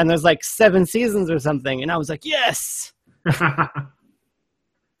 and there's like 7 seasons or something, and I was like, yes.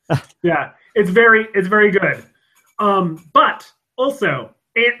 Yeah, it's very good. But also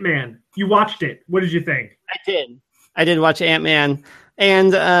Ant-Man, you watched it. What did you think? I did watch Ant-Man.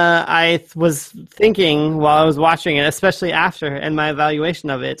 And I was thinking while I was watching it, especially after and my evaluation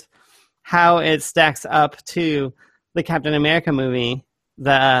of it, how it stacks up to the Captain America movie.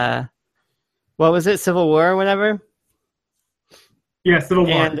 What was it? Civil War or whatever? Yeah, Civil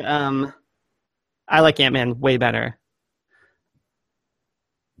War. And I like Ant-Man way better.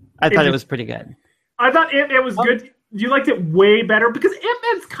 I thought it was pretty good. I thought Ant-Man was good. You liked it way better because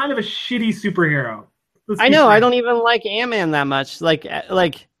Ant-Man's kind of a shitty superhero. I know. I don't even like Ant-Man that much. Like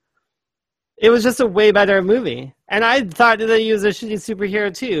it was just a way better movie, and I thought that he was a shitty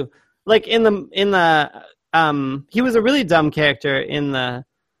superhero too. Like in the he was a really dumb character in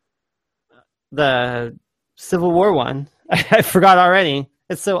the Civil War one. I forgot already.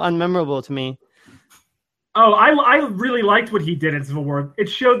 It's so unmemorable to me. Oh, I really liked what he did in Civil War. It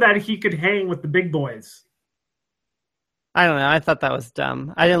showed that he could hang with the big boys. I don't know. I thought that was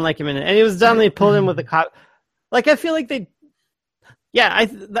dumb. I didn't like him in it. And it was dumb they pulled him with a cop. Like, I feel like they... Yeah,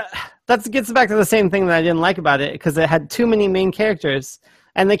 that gets back to the same thing that I didn't like about it, because it had too many main characters.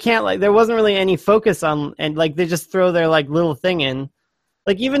 And they can't, like... There wasn't really any focus on... And, like, they just throw their, like, little thing in.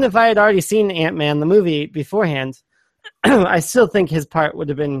 Like, even if I had already seen Ant-Man, the movie, beforehand, I still think his part would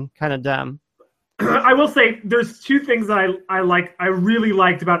have been kind of dumb. I will say, there's 2 things that I really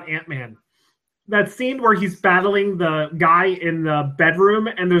liked about Ant-Man. That scene where he's battling the guy in the bedroom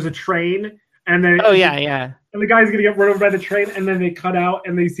and there's a train and then yeah. And the guy's gonna get run over by the train and then they cut out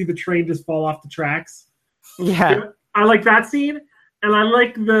and they see the train just fall off the tracks. Yeah. I like that scene, and I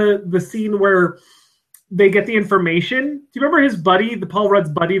like the scene where they get the information. Do you remember his buddy, the Paul Rudd's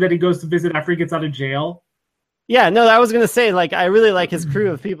buddy that he goes to visit after he gets out of jail? Yeah, no, I was gonna say, like, I really like his crew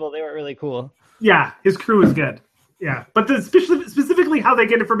of people. They were really cool. Yeah, his crew is good. Yeah, but specifically how they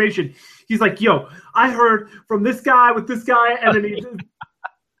get information. He's like, yo, I heard from this guy with this guy, and then he...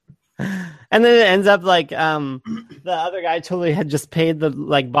 And then it ends up like the other guy totally had just paid the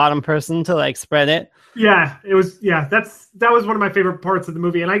like bottom person to like spread it. Yeah, it was. Yeah, that was one of my favorite parts of the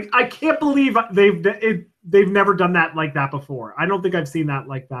movie, and I can't believe they've never done that like that before. I don't think I've seen that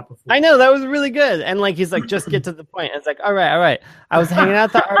like that before. I know, that was really good. And like he's like, just get to the point. It's like, all right. I was hanging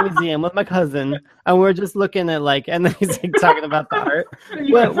out at the art museum with my cousin, and we're just looking at like, and then he's like talking about the art.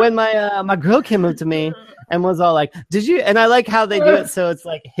 When my girl came up to me and was all like, "Did you?" And I like how they do it, so it's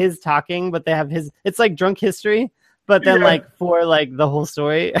like his talking, but they have his. It's like drunk history, but then like for like the whole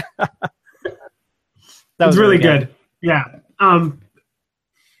story. That was really good. Yeah. And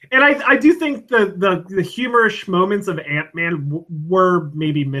I do think the humorous moments of Ant-Man were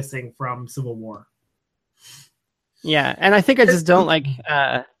maybe missing from Civil War. Yeah, and I think I just don't like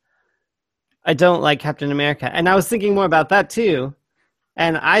Captain America. And I was thinking more about that too.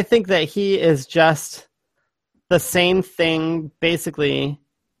 And I think that he is just the same thing basically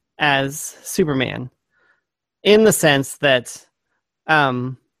as Superman, in the sense that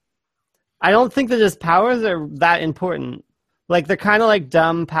I don't think that his powers are that important. Like, they're kind of like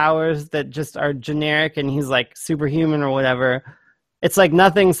dumb powers that just are generic, and he's like superhuman or whatever. It's like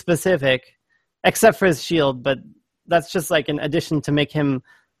nothing specific, except for his shield, but that's just like an addition to make him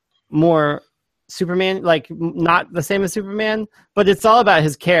more Superman, like not the same as Superman, but it's all about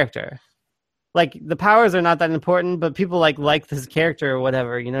his character. Like, the powers are not that important, but people like his character or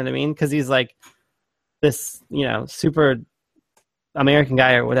whatever, you know what I mean? Because he's like this, you know, super American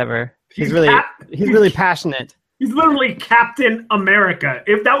guy or whatever. He's really passionate. He's literally Captain America.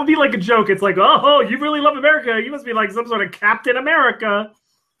 If that would be like a joke, it's like, oh, you really love America. You must be like some sort of Captain America.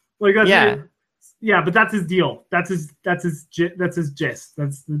 Like that's yeah, but that's his deal. That's his gist.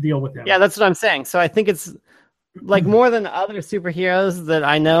 That's the deal with him. Yeah, that's what I'm saying. So I think it's like more than other superheroes that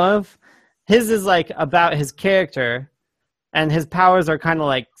I know of. His is like about his character, and his powers are kind of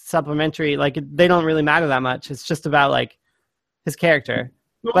like supplementary. Like they don't really matter that much. It's just about like his character.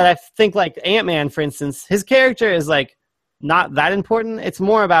 But I think like Ant-Man, for instance, his character is like not that important. It's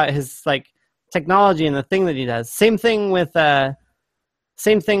more about his like technology and the thing that he does. Same thing with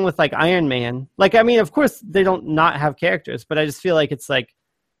like Iron Man. Like, I mean, of course they don't not have characters, but I just feel like it's like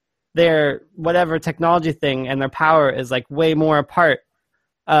their whatever technology thing and their power is like way more a part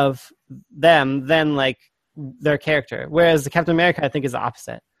of them than like their character. Whereas the Captain America, I think, is the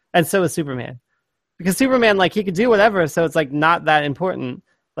opposite. And so is Superman. Because Superman, like, he could do whatever, so it's like not that important.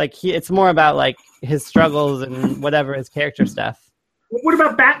 Like, it's more about like his struggles and whatever his character stuff. What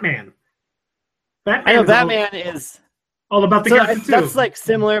about Batman? I know Batman is all about the character too. That's like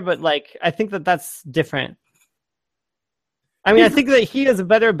similar, but like I think that's different. I mean, I think that he has a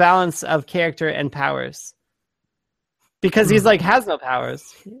better balance of character and powers because he's like has no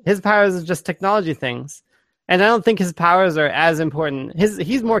powers. His powers are just technology things, and I don't think his powers are as important.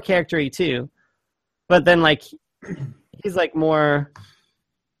 He's more character-y too, but then like he's like more.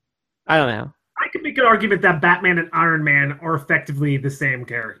 I don't know. I could make an argument that Batman and Iron Man are effectively the same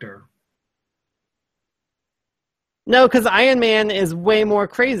character. No, because Iron Man is way more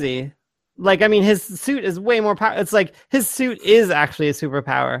crazy. Like, I mean, his suit is way more power. It's like his suit is actually a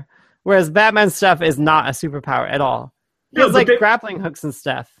superpower, whereas Batman's stuff is not a superpower at all. He has like grappling hooks and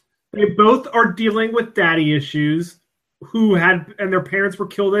stuff. They both are dealing with daddy issues, and their parents were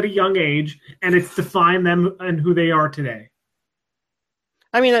killed at a young age, and it's defined them and who they are today.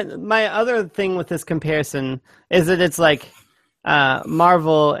 I mean, my other thing with this comparison is that it's like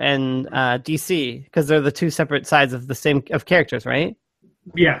Marvel and DC, because they're the two separate sides of the same of characters, right?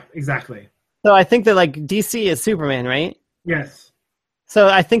 Yeah, exactly. So I think that like DC is Superman, right? Yes. So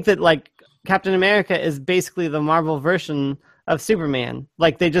I think that like Captain America is basically the Marvel version of Superman.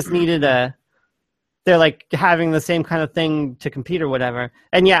 Like they just needed they're like having the same kind of thing to compete or whatever.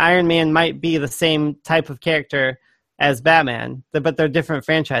 And yeah, Iron Man might be the same type of character as Batman, but they're different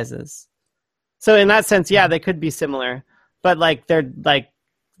franchises. So in that sense, yeah, they could be similar, but like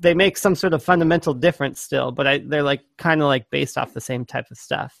they make some sort of fundamental difference still, but they're like kind of like based off the same type of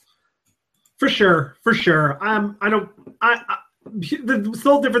stuff. For sure. The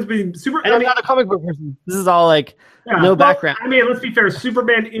sole difference between Superman. I'm not a comic book person. This is all like no background. I mean, let's be fair.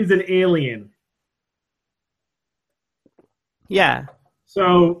 Superman is an alien. Yeah.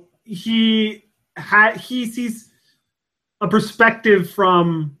 So he sees a perspective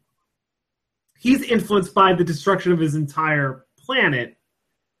from. He's influenced by the destruction of his entire planet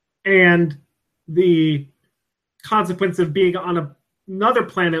and the consequence of being on another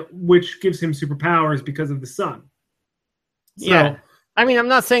planet, which gives him superpowers because of the sun. So, yeah. I mean, I'm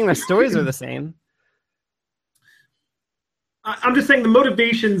not saying their stories are the same. I'm just saying the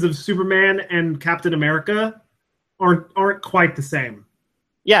motivations of Superman and Captain America aren't quite the same.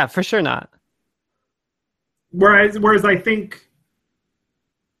 Yeah, for sure not. Whereas I think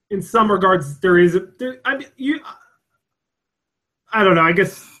in some regards I don't know. I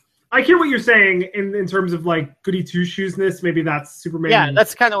guess I hear what you're saying in terms of like goody two shoesness. Maybe that's Superman. Yeah,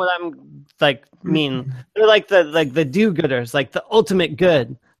 that's kind of what I'm like mean. They're like the do-gooders, like the ultimate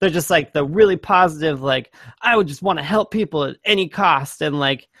good. They're just like the really positive, like I would just want to help people at any cost, and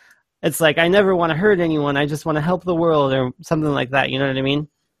like it's like I never want to hurt anyone. I just want to help the world or something like that. You know what I mean?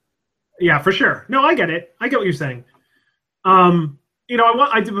 Yeah, for sure. No, I get it. I get what you're saying. We're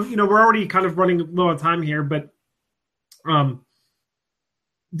already kind of running low on time here, but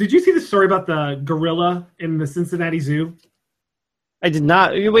did you see the story about the gorilla in the Cincinnati Zoo? I did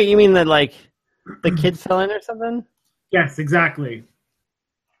not. Wait, you mean that like the kid fell in or something? Yes, exactly.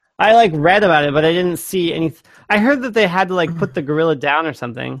 I like read about it, but I didn't see any. I heard that they had to like put the gorilla down or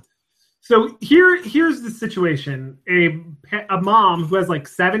something. So here's the situation. A mom who has like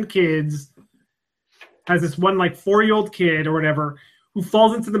 7 kids has this one like 4-year-old kid or whatever who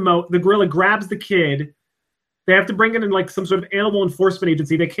falls into the moat. The gorilla grabs the kid. They have to bring in like some sort of animal enforcement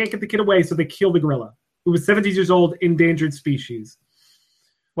agency. They can't get the kid away, so they kill the gorilla, who was 17 years old, endangered species.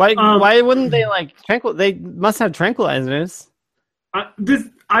 Why wouldn't they like They must have tranquilizers.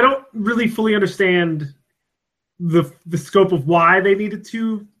 I don't really fully understand the scope of why they needed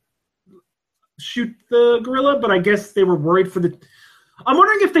to shoot the gorilla, but I guess they were worried for the. I'm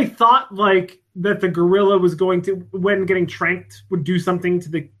wondering if they thought like that the gorilla was going to, when getting tranked, would do something to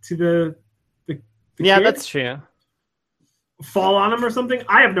the yeah, kid? That's true. Fall on him or something?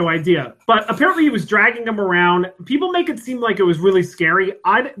 I have no idea. But apparently he was dragging him around. People make it seem like it was really scary.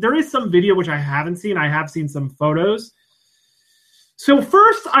 There is some video which I haven't seen. I have seen some photos. So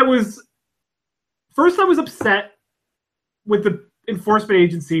first I was upset with the enforcement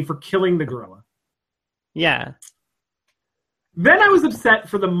agency for killing the gorilla. Yeah. Then I was upset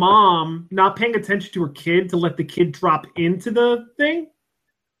for the mom not paying attention to her kid to let the kid drop into the thing.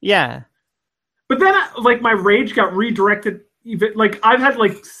 Yeah. But then, my rage got redirected. Even like I've had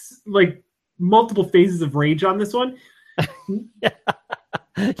like multiple phases of rage on this one.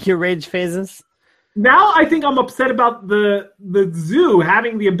 Your rage phases. Now I think I'm upset about the zoo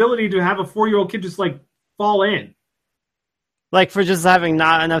having the ability to have a 4-year-old kid just like fall in. Like for just having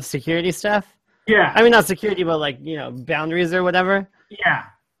not enough security stuff. Yeah. I mean, not security, but like boundaries or whatever. Yeah.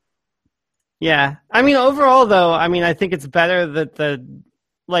 Yeah. I mean, overall though, I think it's better that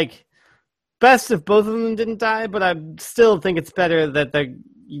best if both of them didn't die, but I still think it's better that the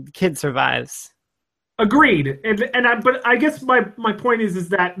kid survives. Agreed. But I guess my point is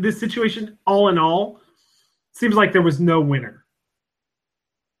that this situation, all in all, seems like there was no winner.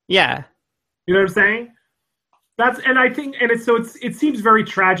 Yeah. You know what I'm saying? It seems very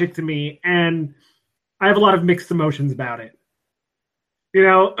tragic to me, and I have a lot of mixed emotions about it.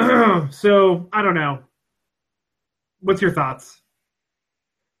 So I don't know. What's your thoughts?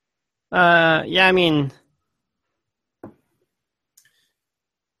 Yeah, I mean,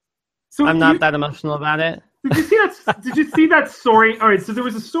 so I'm not that emotional about it. Did you see that story? All right, so there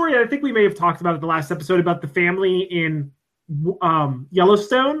was a story, I think we may have talked about it the last episode, about the family in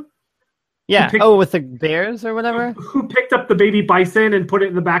Yellowstone. Yeah. With the bears or whatever? Who picked up the baby bison and put it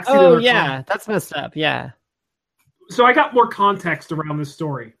in the backseat of their car. That's messed up, yeah. So I got more context around this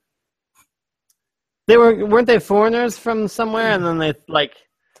story. Weren't they foreigners from somewhere, and then they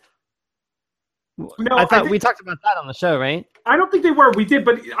No, I thought we talked about that on the show, right? I don't think they were. We did,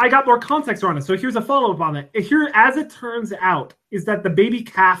 but I got more context around it. So here's a follow-up on it. Here, as it turns out, is that the baby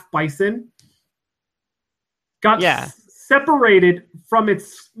calf bison got separated from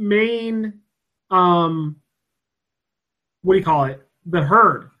its main, what do you call it? The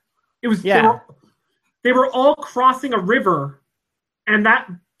herd. It was they were all crossing a river, and that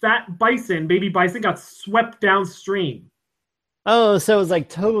baby bison got swept downstream. Oh, so it was like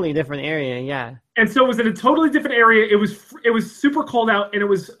totally different area, yeah. And so it was in a totally different area. It was super cold out, and it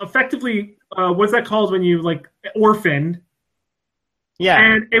was effectively what's that called when you orphaned? Yeah.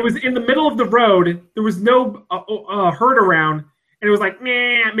 And it was in the middle of the road. There was no herd around, and it was like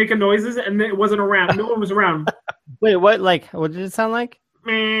meh, making noises, and it wasn't around. No one was around. Wait, what? What did it sound like?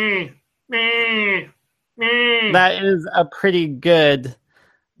 Meh, meh, meh. That is a pretty good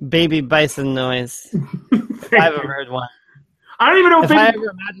baby bison noise. I've ever heard one. I don't even know if I ever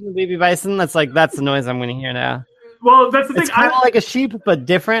imagine a baby bison, that's the noise I'm going to hear now. Well, that's the thing. It's kind of like a sheep, but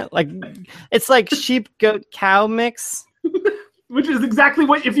different. It's like sheep, goat, cow mix. Which is exactly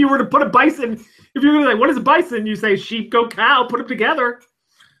what, if you were to put a bison, if you're going to what is a bison? You say sheep, goat, cow, put them together.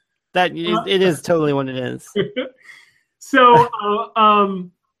 It is totally what it is. So,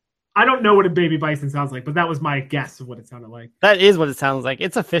 I don't know what a baby bison sounds like, but that was my guess of what it sounded like. That is what it sounds like.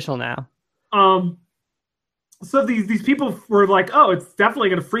 It's official now. So these people were like, oh, it's definitely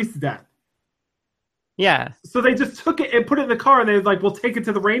going to freeze to death. Yeah. So they just took it and put it in the car, and they were like, we'll take it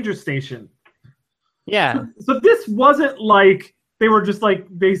to the ranger station. Yeah. So this wasn't like they were just like,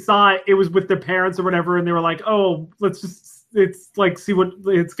 they saw it was with their parents or whatever, and they were like, oh, it's like, see what,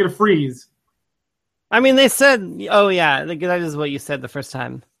 it's going to freeze. I mean, they said, oh, yeah, that is what you said the first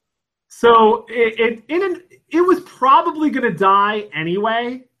time. So it was probably going to die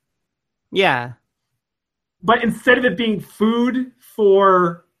anyway. Yeah. But instead of it being food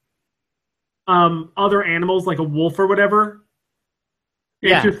for other animals like a wolf or whatever,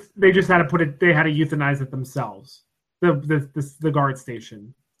 they just had to put it. They had to euthanize it themselves. The guard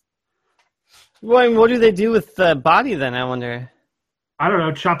station. Well, what do they do with the body then? I wonder. I don't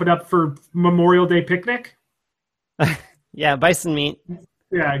know. Chop it up for Memorial Day picnic. Yeah, bison meat.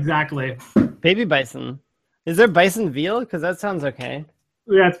 Yeah, exactly. Baby bison. Is there bison veal? Because that sounds okay.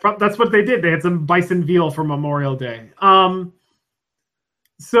 Yeah, that's what they did. They had some bison veal for Memorial Day.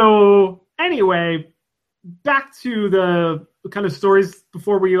 So anyway, back to the kind of stories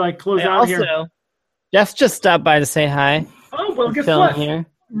before we like close out here. Jeff just stopped by to say hi. Oh, well, guess what? Here.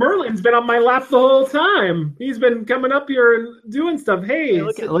 Merlin's been on my lap the whole time. He's been coming up here and doing stuff. Hey,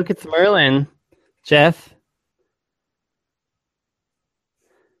 look at Merlin, Jeff.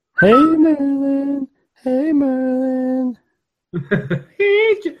 Hey, Merlin. Hey, Merlin.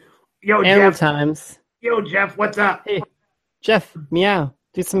 Hey, yo, Animal Jeff. Times. Yo, Jeff, what's up? Hey, Jeff, meow.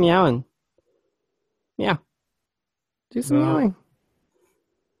 Do some meowing. Meow. Do some meowing.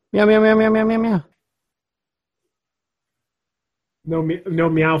 Meow, meow, meow, meow, meow, meow, meow. No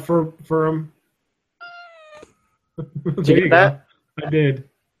meow for him. Did you get that? Go. I did.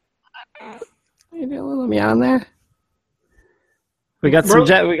 You did a little meow in there. We got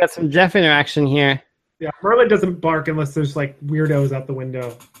some Jeff interaction here. Yeah, Merlin doesn't bark unless there's like weirdos out the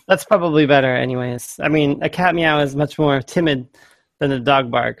window. That's probably better, anyways. I mean, a cat meow is much more timid than a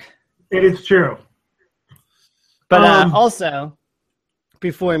dog bark. It is true. But also,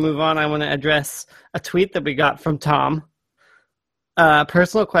 before we move on, I want to address a tweet that we got from Tom.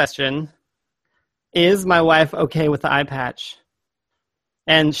 Personal question: is my wife okay with the eye patch?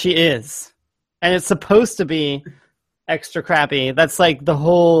 And she is, and it's supposed to be extra crappy. That's like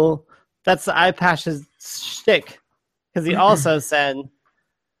that's the eye patch's shtick. Because he also said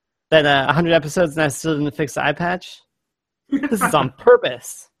that 100 episodes and I still didn't fix the eye patch. This is on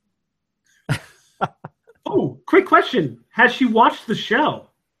purpose. Oh, quick question. Has she watched the show?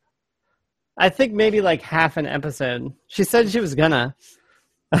 I think maybe like half an episode. She said she was gonna.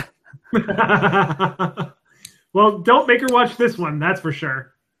 Well, don't make her watch this one, that's for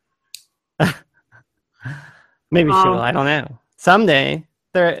sure. Maybe she will. I don't know. Someday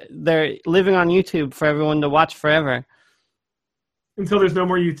they're living on YouTube for everyone to watch forever. Until there's no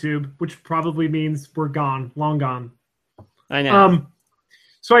more YouTube, which probably means we're gone, long gone. I know.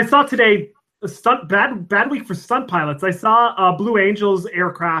 So I saw today bad week for stunt pilots. I saw Blue Angels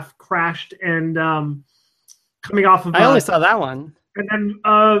aircraft crashed and coming off of. I only saw that one. And then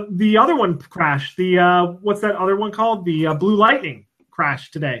the other one crashed. The what's that other one called? The Blue Lightning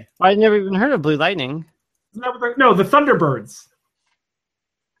crashed today. I'd never even heard of Blue Lightning. Isn't that what no, the Thunderbirds.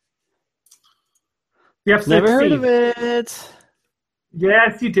 The F-16. Never heard of it.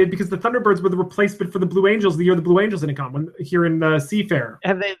 Yes, you did, because the Thunderbirds were the replacement for the Blue Angels the year the Blue Angels didn't come here in the Seafair.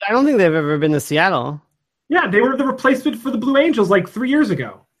 Have they? I don't think they've ever been to Seattle. Yeah, they were the replacement for the Blue Angels like 3 years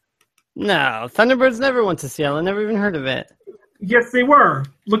ago. No, Thunderbirds never went to Seattle. I never even heard of it. Yes, they were.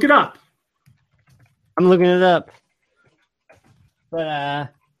 Look it up. I'm looking it up. But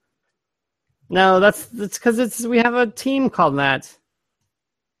no, that's because we have a team called that.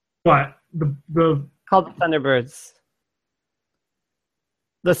 What? The called the Thunderbirds.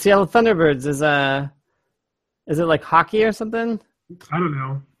 The Seattle Thunderbirds is it like hockey or something? I don't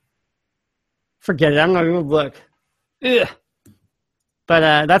know. Forget it. I'm not even gonna look. Ugh.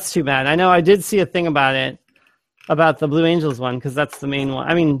 But that's too bad. I know I did see a thing about it, about the Blue Angels one, because that's the main one.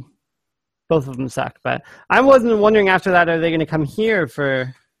 I mean, both of them suck. But I wasn't wondering after that, are they going to come here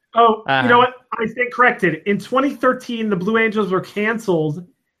for... Oh, you know what? I stand corrected. In 2013, the Blue Angels were canceled,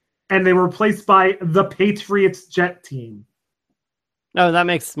 and they were replaced by the Patriots jet team. Oh, that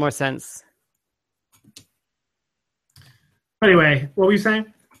makes more sense. Anyway, what were you saying?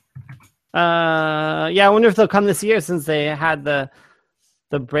 Yeah, I wonder if they'll come this year since they had the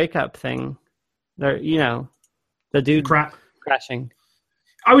breakup thing. The dude crashing.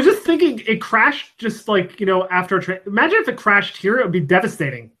 I was just thinking it crashed just like, after a train. Imagine if it crashed here, it would be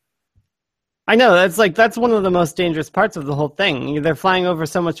devastating. I know, that's one of the most dangerous parts of the whole thing. They're flying over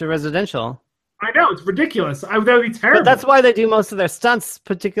so much of residential. I know, it's ridiculous. That would be terrible. But that's why they do most of their stunts,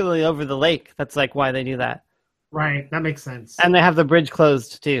 particularly over the lake. That's like why they do that. Right, that makes sense. And they have the bridge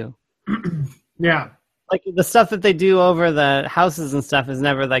closed too. Yeah. Like the stuff that they do over the houses and stuff is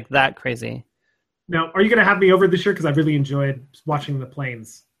never like that crazy. Now, are you going to have me over this year? Because I really enjoyed watching the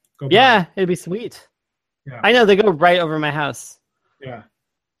planes go by. Yeah, it'd be sweet. Yeah. I know they go right over my house. Yeah.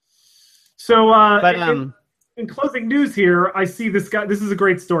 So, But in closing news here, I see this guy. This is a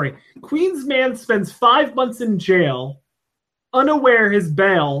great story. Queens man spends 5 months in jail, unaware his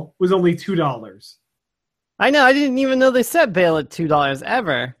bail was only $2. I know. I didn't even know they set bail at $2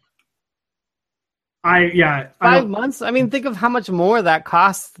 ever. 5 months. I mean, think of how much more that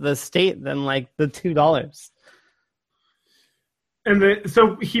costs the state than like the $2. And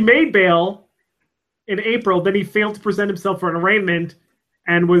so he made bail in April. Then he failed to present himself for an arraignment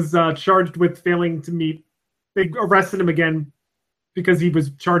and was charged with failing to meet. They arrested him again because he was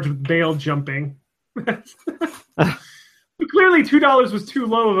charged with bail jumping. But clearly, $2 was too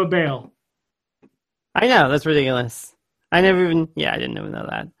low of a bail. I know, that's ridiculous. I didn't even know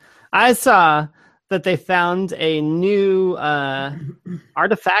that. I saw that they found a new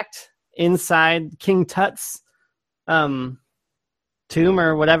artifact inside King Tut's tomb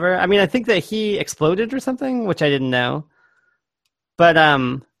or whatever. I mean, I think that he exploded or something, which I didn't know. But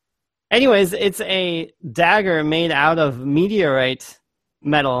anyways, it's a dagger made out of meteorite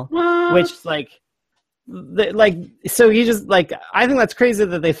metal, which so he just I think that's crazy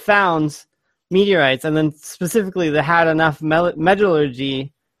that they found meteorites and then specifically they had enough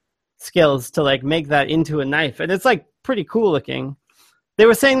metallurgy skills to make that into a knife, and it's pretty cool looking. They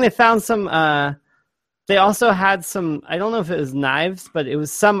were saying they found some they also had some, I don't know if it was knives, but it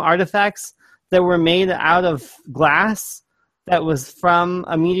was some artifacts that were made out of glass that was from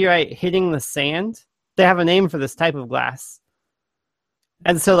a meteorite hitting the sand. They have a name for this type of glass.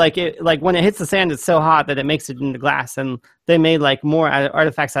 And so when it hits the sand, it's so hot that it makes it into glass. And they made more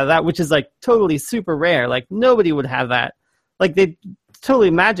artifacts out of that, which is totally super rare. Nobody would have that. They totally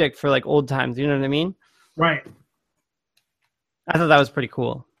magic for old times. You know what I mean? Right. I thought that was pretty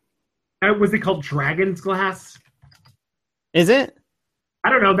cool. Was it called Dragon's Glass? Is it? I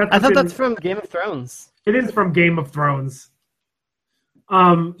don't know. I thought that's from Game of Thrones. It is from Game of Thrones.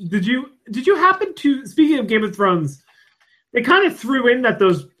 Did you happen to, speaking of Game of Thrones, they kind of threw in that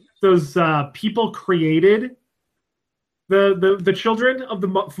those people created the children of the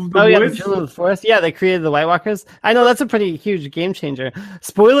woods. The children of the forest. Yeah, they created the White Walkers. I know, that's a pretty huge game changer.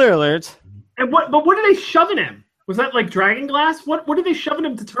 Spoiler alert. And what did they shove in him? Was that dragon glass? What did they shove in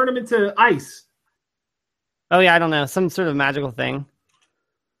him to turn him into ice? Oh yeah, I don't know. Some sort of magical thing.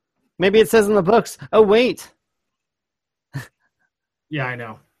 Maybe it says in the books. Oh wait. Yeah, I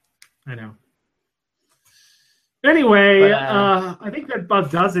know. Anyway, I think that about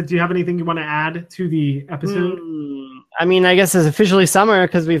does it. Do you have anything you want to add to the episode? I mean, I guess it's officially summer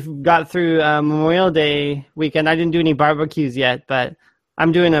because we've got through Memorial Day weekend. I didn't do any barbecues yet, but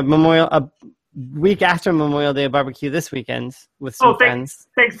I'm doing a week after Memorial Day barbecue this weekend with some friends.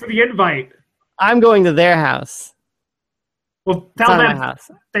 Thanks for the invite. I'm going to their house. Well, tell them. My house.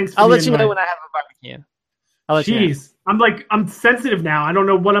 Thanks. I'll let you know when I have a barbecue. Jeez, you know. I'm sensitive now. I don't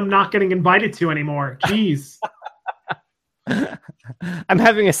know what I'm not getting invited to anymore. Jeez. I'm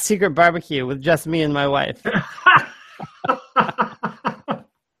having a secret barbecue with just me and my wife.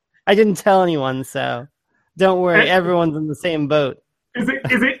 I didn't tell anyone, so don't worry. Everyone's in the same boat. Is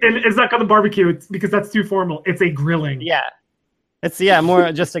it's not called a barbecue? It's because that's too formal. It's a grilling. Yeah. It's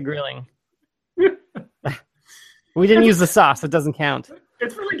more just a grilling. We didn't use the sauce. It doesn't count.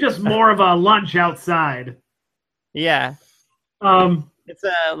 It's really just more of a lunch outside. Yeah. It's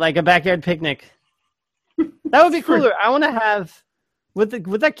like a backyard picnic. That would be cooler. I want to have. Would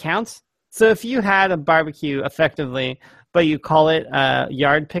that count? So if you had a barbecue effectively, but you call it a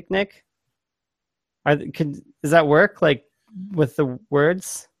yard picnic, does that work? With the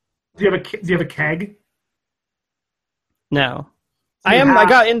words? Do you have a keg? No. I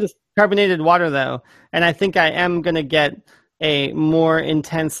got into carbonated water though, and I think I am gonna get a more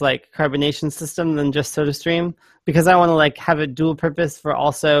intense carbonation system than just SodaStream because I want to have a dual purpose for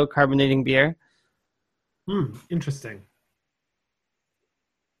also carbonating beer. Interesting.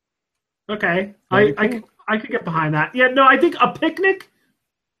 Okay, I could get behind that. Yeah, no, I think a picnic.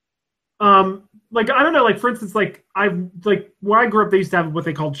 I don't know, for instance, where I grew up, they used to have what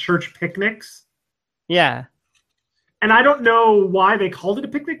they called church picnics. Yeah. And I don't know why they called it a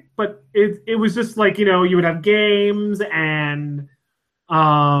picnic, but it was just you would have games and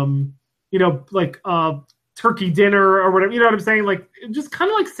turkey dinner or whatever. You know what I'm saying? Just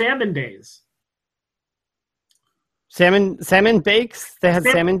kind of like salmon days. Salmon bakes? They had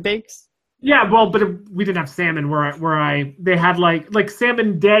salmon bakes? Yeah, well, but we didn't have salmon they had like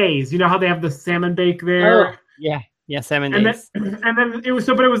salmon days. You know how they have the salmon bake there? Oh, Yeah, 7 And days. then it was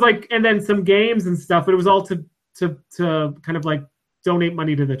but it was like, and then some games and stuff, but it was all to kind of like donate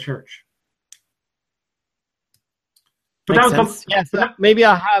money to the church. But Makes that was sense. Yeah, so maybe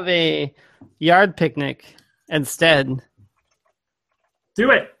I'll have a yard picnic instead. Do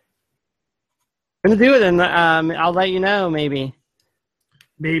it. I'm gonna do it, and I'll let you know. Maybe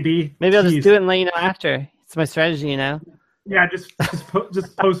I'll just do it and let you know after. It's my strategy, you know. Yeah, just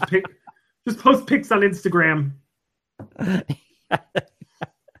post pics on Instagram.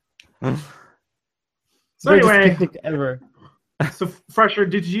 So anyway, picnic ever. So Fresher,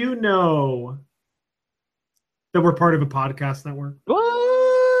 did you know that we're part of a podcast network?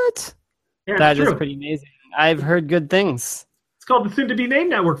 What? Yeah, that is pretty amazing. I've heard good things. It's called the soon-to-be-named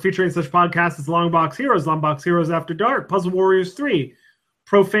network, featuring such podcasts as Longbox Heroes After Dark, Puzzle Warriors 3,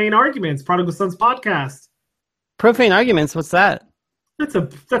 Profane Arguments, Prodigal Sons Podcast. Profane Arguments? What's that? That's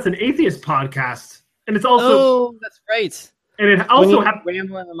an atheist podcast, and it's also that's right. And it also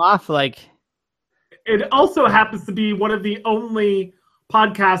rambling them off like. It also happens to be one of the only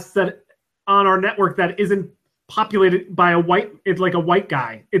podcasts that on our network that isn't populated by a white. It's like a white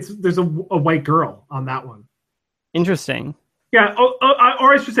guy. There's a white girl on that one. Interesting. Yeah,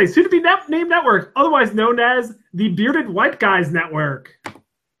 or I should say, soon to be named network, otherwise known as the Bearded White Guys Network.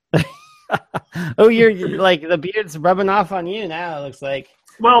 Oh, you're like the beard's rubbing off on you now. It looks like.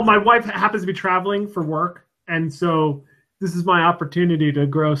 Well, my wife happens to be traveling for work, and so this is my opportunity to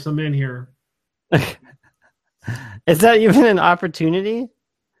grow some in here. Is that even an opportunity?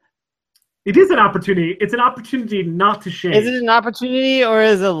 It is an opportunity. It's an opportunity not to shave. Is it an opportunity or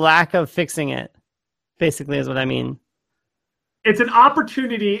is it a lack of fixing it? Basically, is what I mean. It's an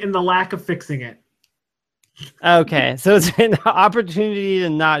opportunity in the lack of fixing it. Okay, so it's an opportunity to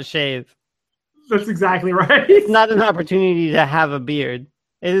not shave. That's exactly right. It's not an opportunity to have a beard.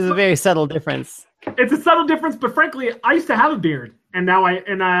 It is a very subtle difference. It's a subtle difference, but frankly, I used to have a beard, and now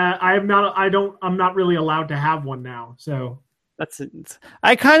I'm not really allowed to have one now. So that's it.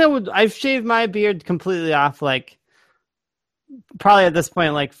 I've shaved my beard completely off, like probably at this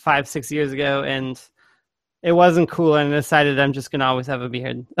point, like 5-6 years ago, and it wasn't cool, and I decided I'm just gonna always have a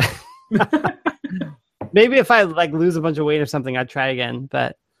beard. Maybe if I like lose a bunch of weight or something, I'd try again,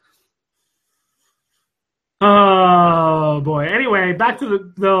 but. Oh boy. Anyway, back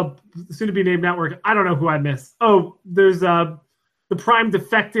to the soon-to-be-named network. I don't know who I missed. Oh, there's the Prime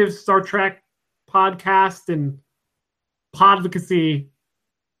Defective Star Trek podcast and Podvocacy.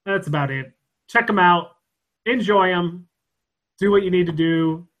 That's about it. Check them out. Enjoy them. Do what you need to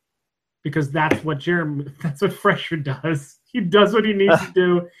do, because that's what Fresher does. He does what he needs to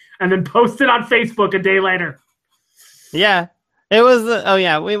do, and then post it on Facebook a day later. Yeah, it was.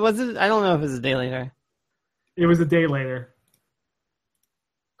 Wait, was it? I don't know if it was a day later. It was a day later.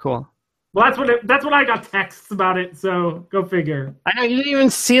 Cool. Well, that's when I got texts about it, so go figure. I know, you didn't even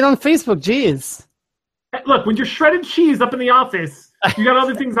see it on Facebook. Jeez. Look, when you're shredded cheese up in the office, you got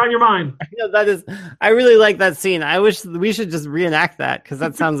other things on your mind. I know, I really like that scene. I wish we should just reenact that, because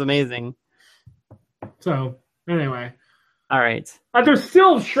that sounds amazing. So, anyway. All right. There's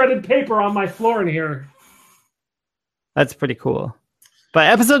still shredded paper on my floor in here. That's pretty cool. But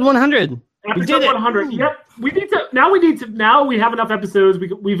episode 100. Episode 100. Yep. Now we have enough episodes.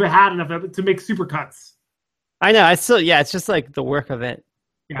 We've had enough to make supercuts. I know. It's just like the work of it.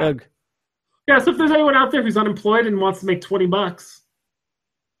 Yeah. Ugh. Yeah. So if there's anyone out there who's unemployed and wants to make $20,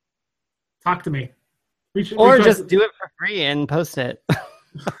 talk to me. Just do it for free and post it.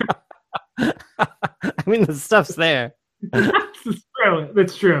 I mean, the stuff's there.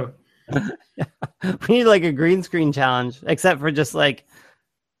 That's true. We need like a green screen challenge, except for just like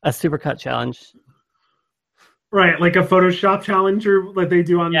a supercut challenge. Right, like a Photoshop challenge or like they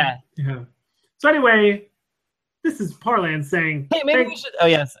do on... Yeah. So anyway, this is Parlance saying... Hey, maybe we should... Oh,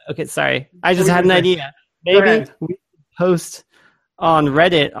 yes. Okay, sorry. I just had an idea. Maybe we post on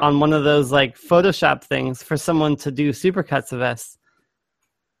Reddit on one of those like Photoshop things for someone to do supercuts of us.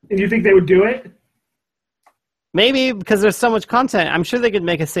 And you think they would do it? Maybe, because there's so much content. I'm sure they could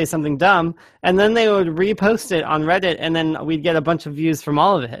make us say something dumb, and then they would repost it on Reddit, and then we'd get a bunch of views from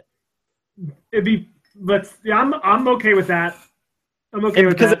all of it. It'd be... But yeah, I'm okay with that. I'm okay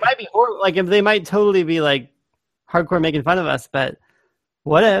with that. Because it might be horrible. Like, they might totally be like hardcore making fun of us, but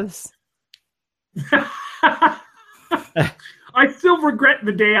what ifs? I still regret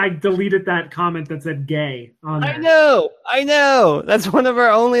the day I deleted that comment that said gay on there. I know. That's one of our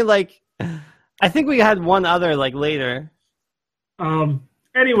only, like, I think we had one other, like, later.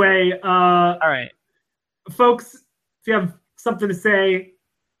 Anyway. All right. Folks, if you have something to say,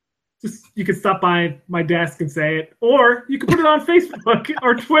 you can stop by my desk and say it, or you can put it on Facebook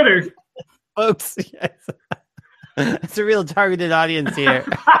or Twitter. Folks, yes. It's a real targeted audience here.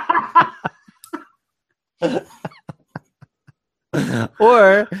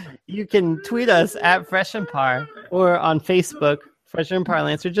 Or you can tweet us at Fresh and Par, or on Facebook, Fresher and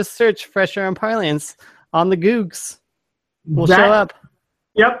Parlance, or just search Fresher and Parlance on the Googs. We'll show up.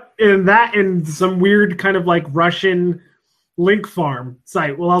 Yep, and some weird kind of like Russian link farm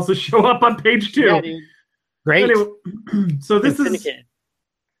site will also show up on page 2. Yeah, dude. Great. Anyway, so this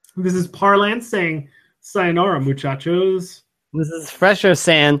is Parlance saying, "Sayonara, muchachos." This is Fresher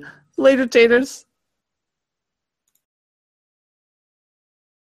saying, "Later, taters."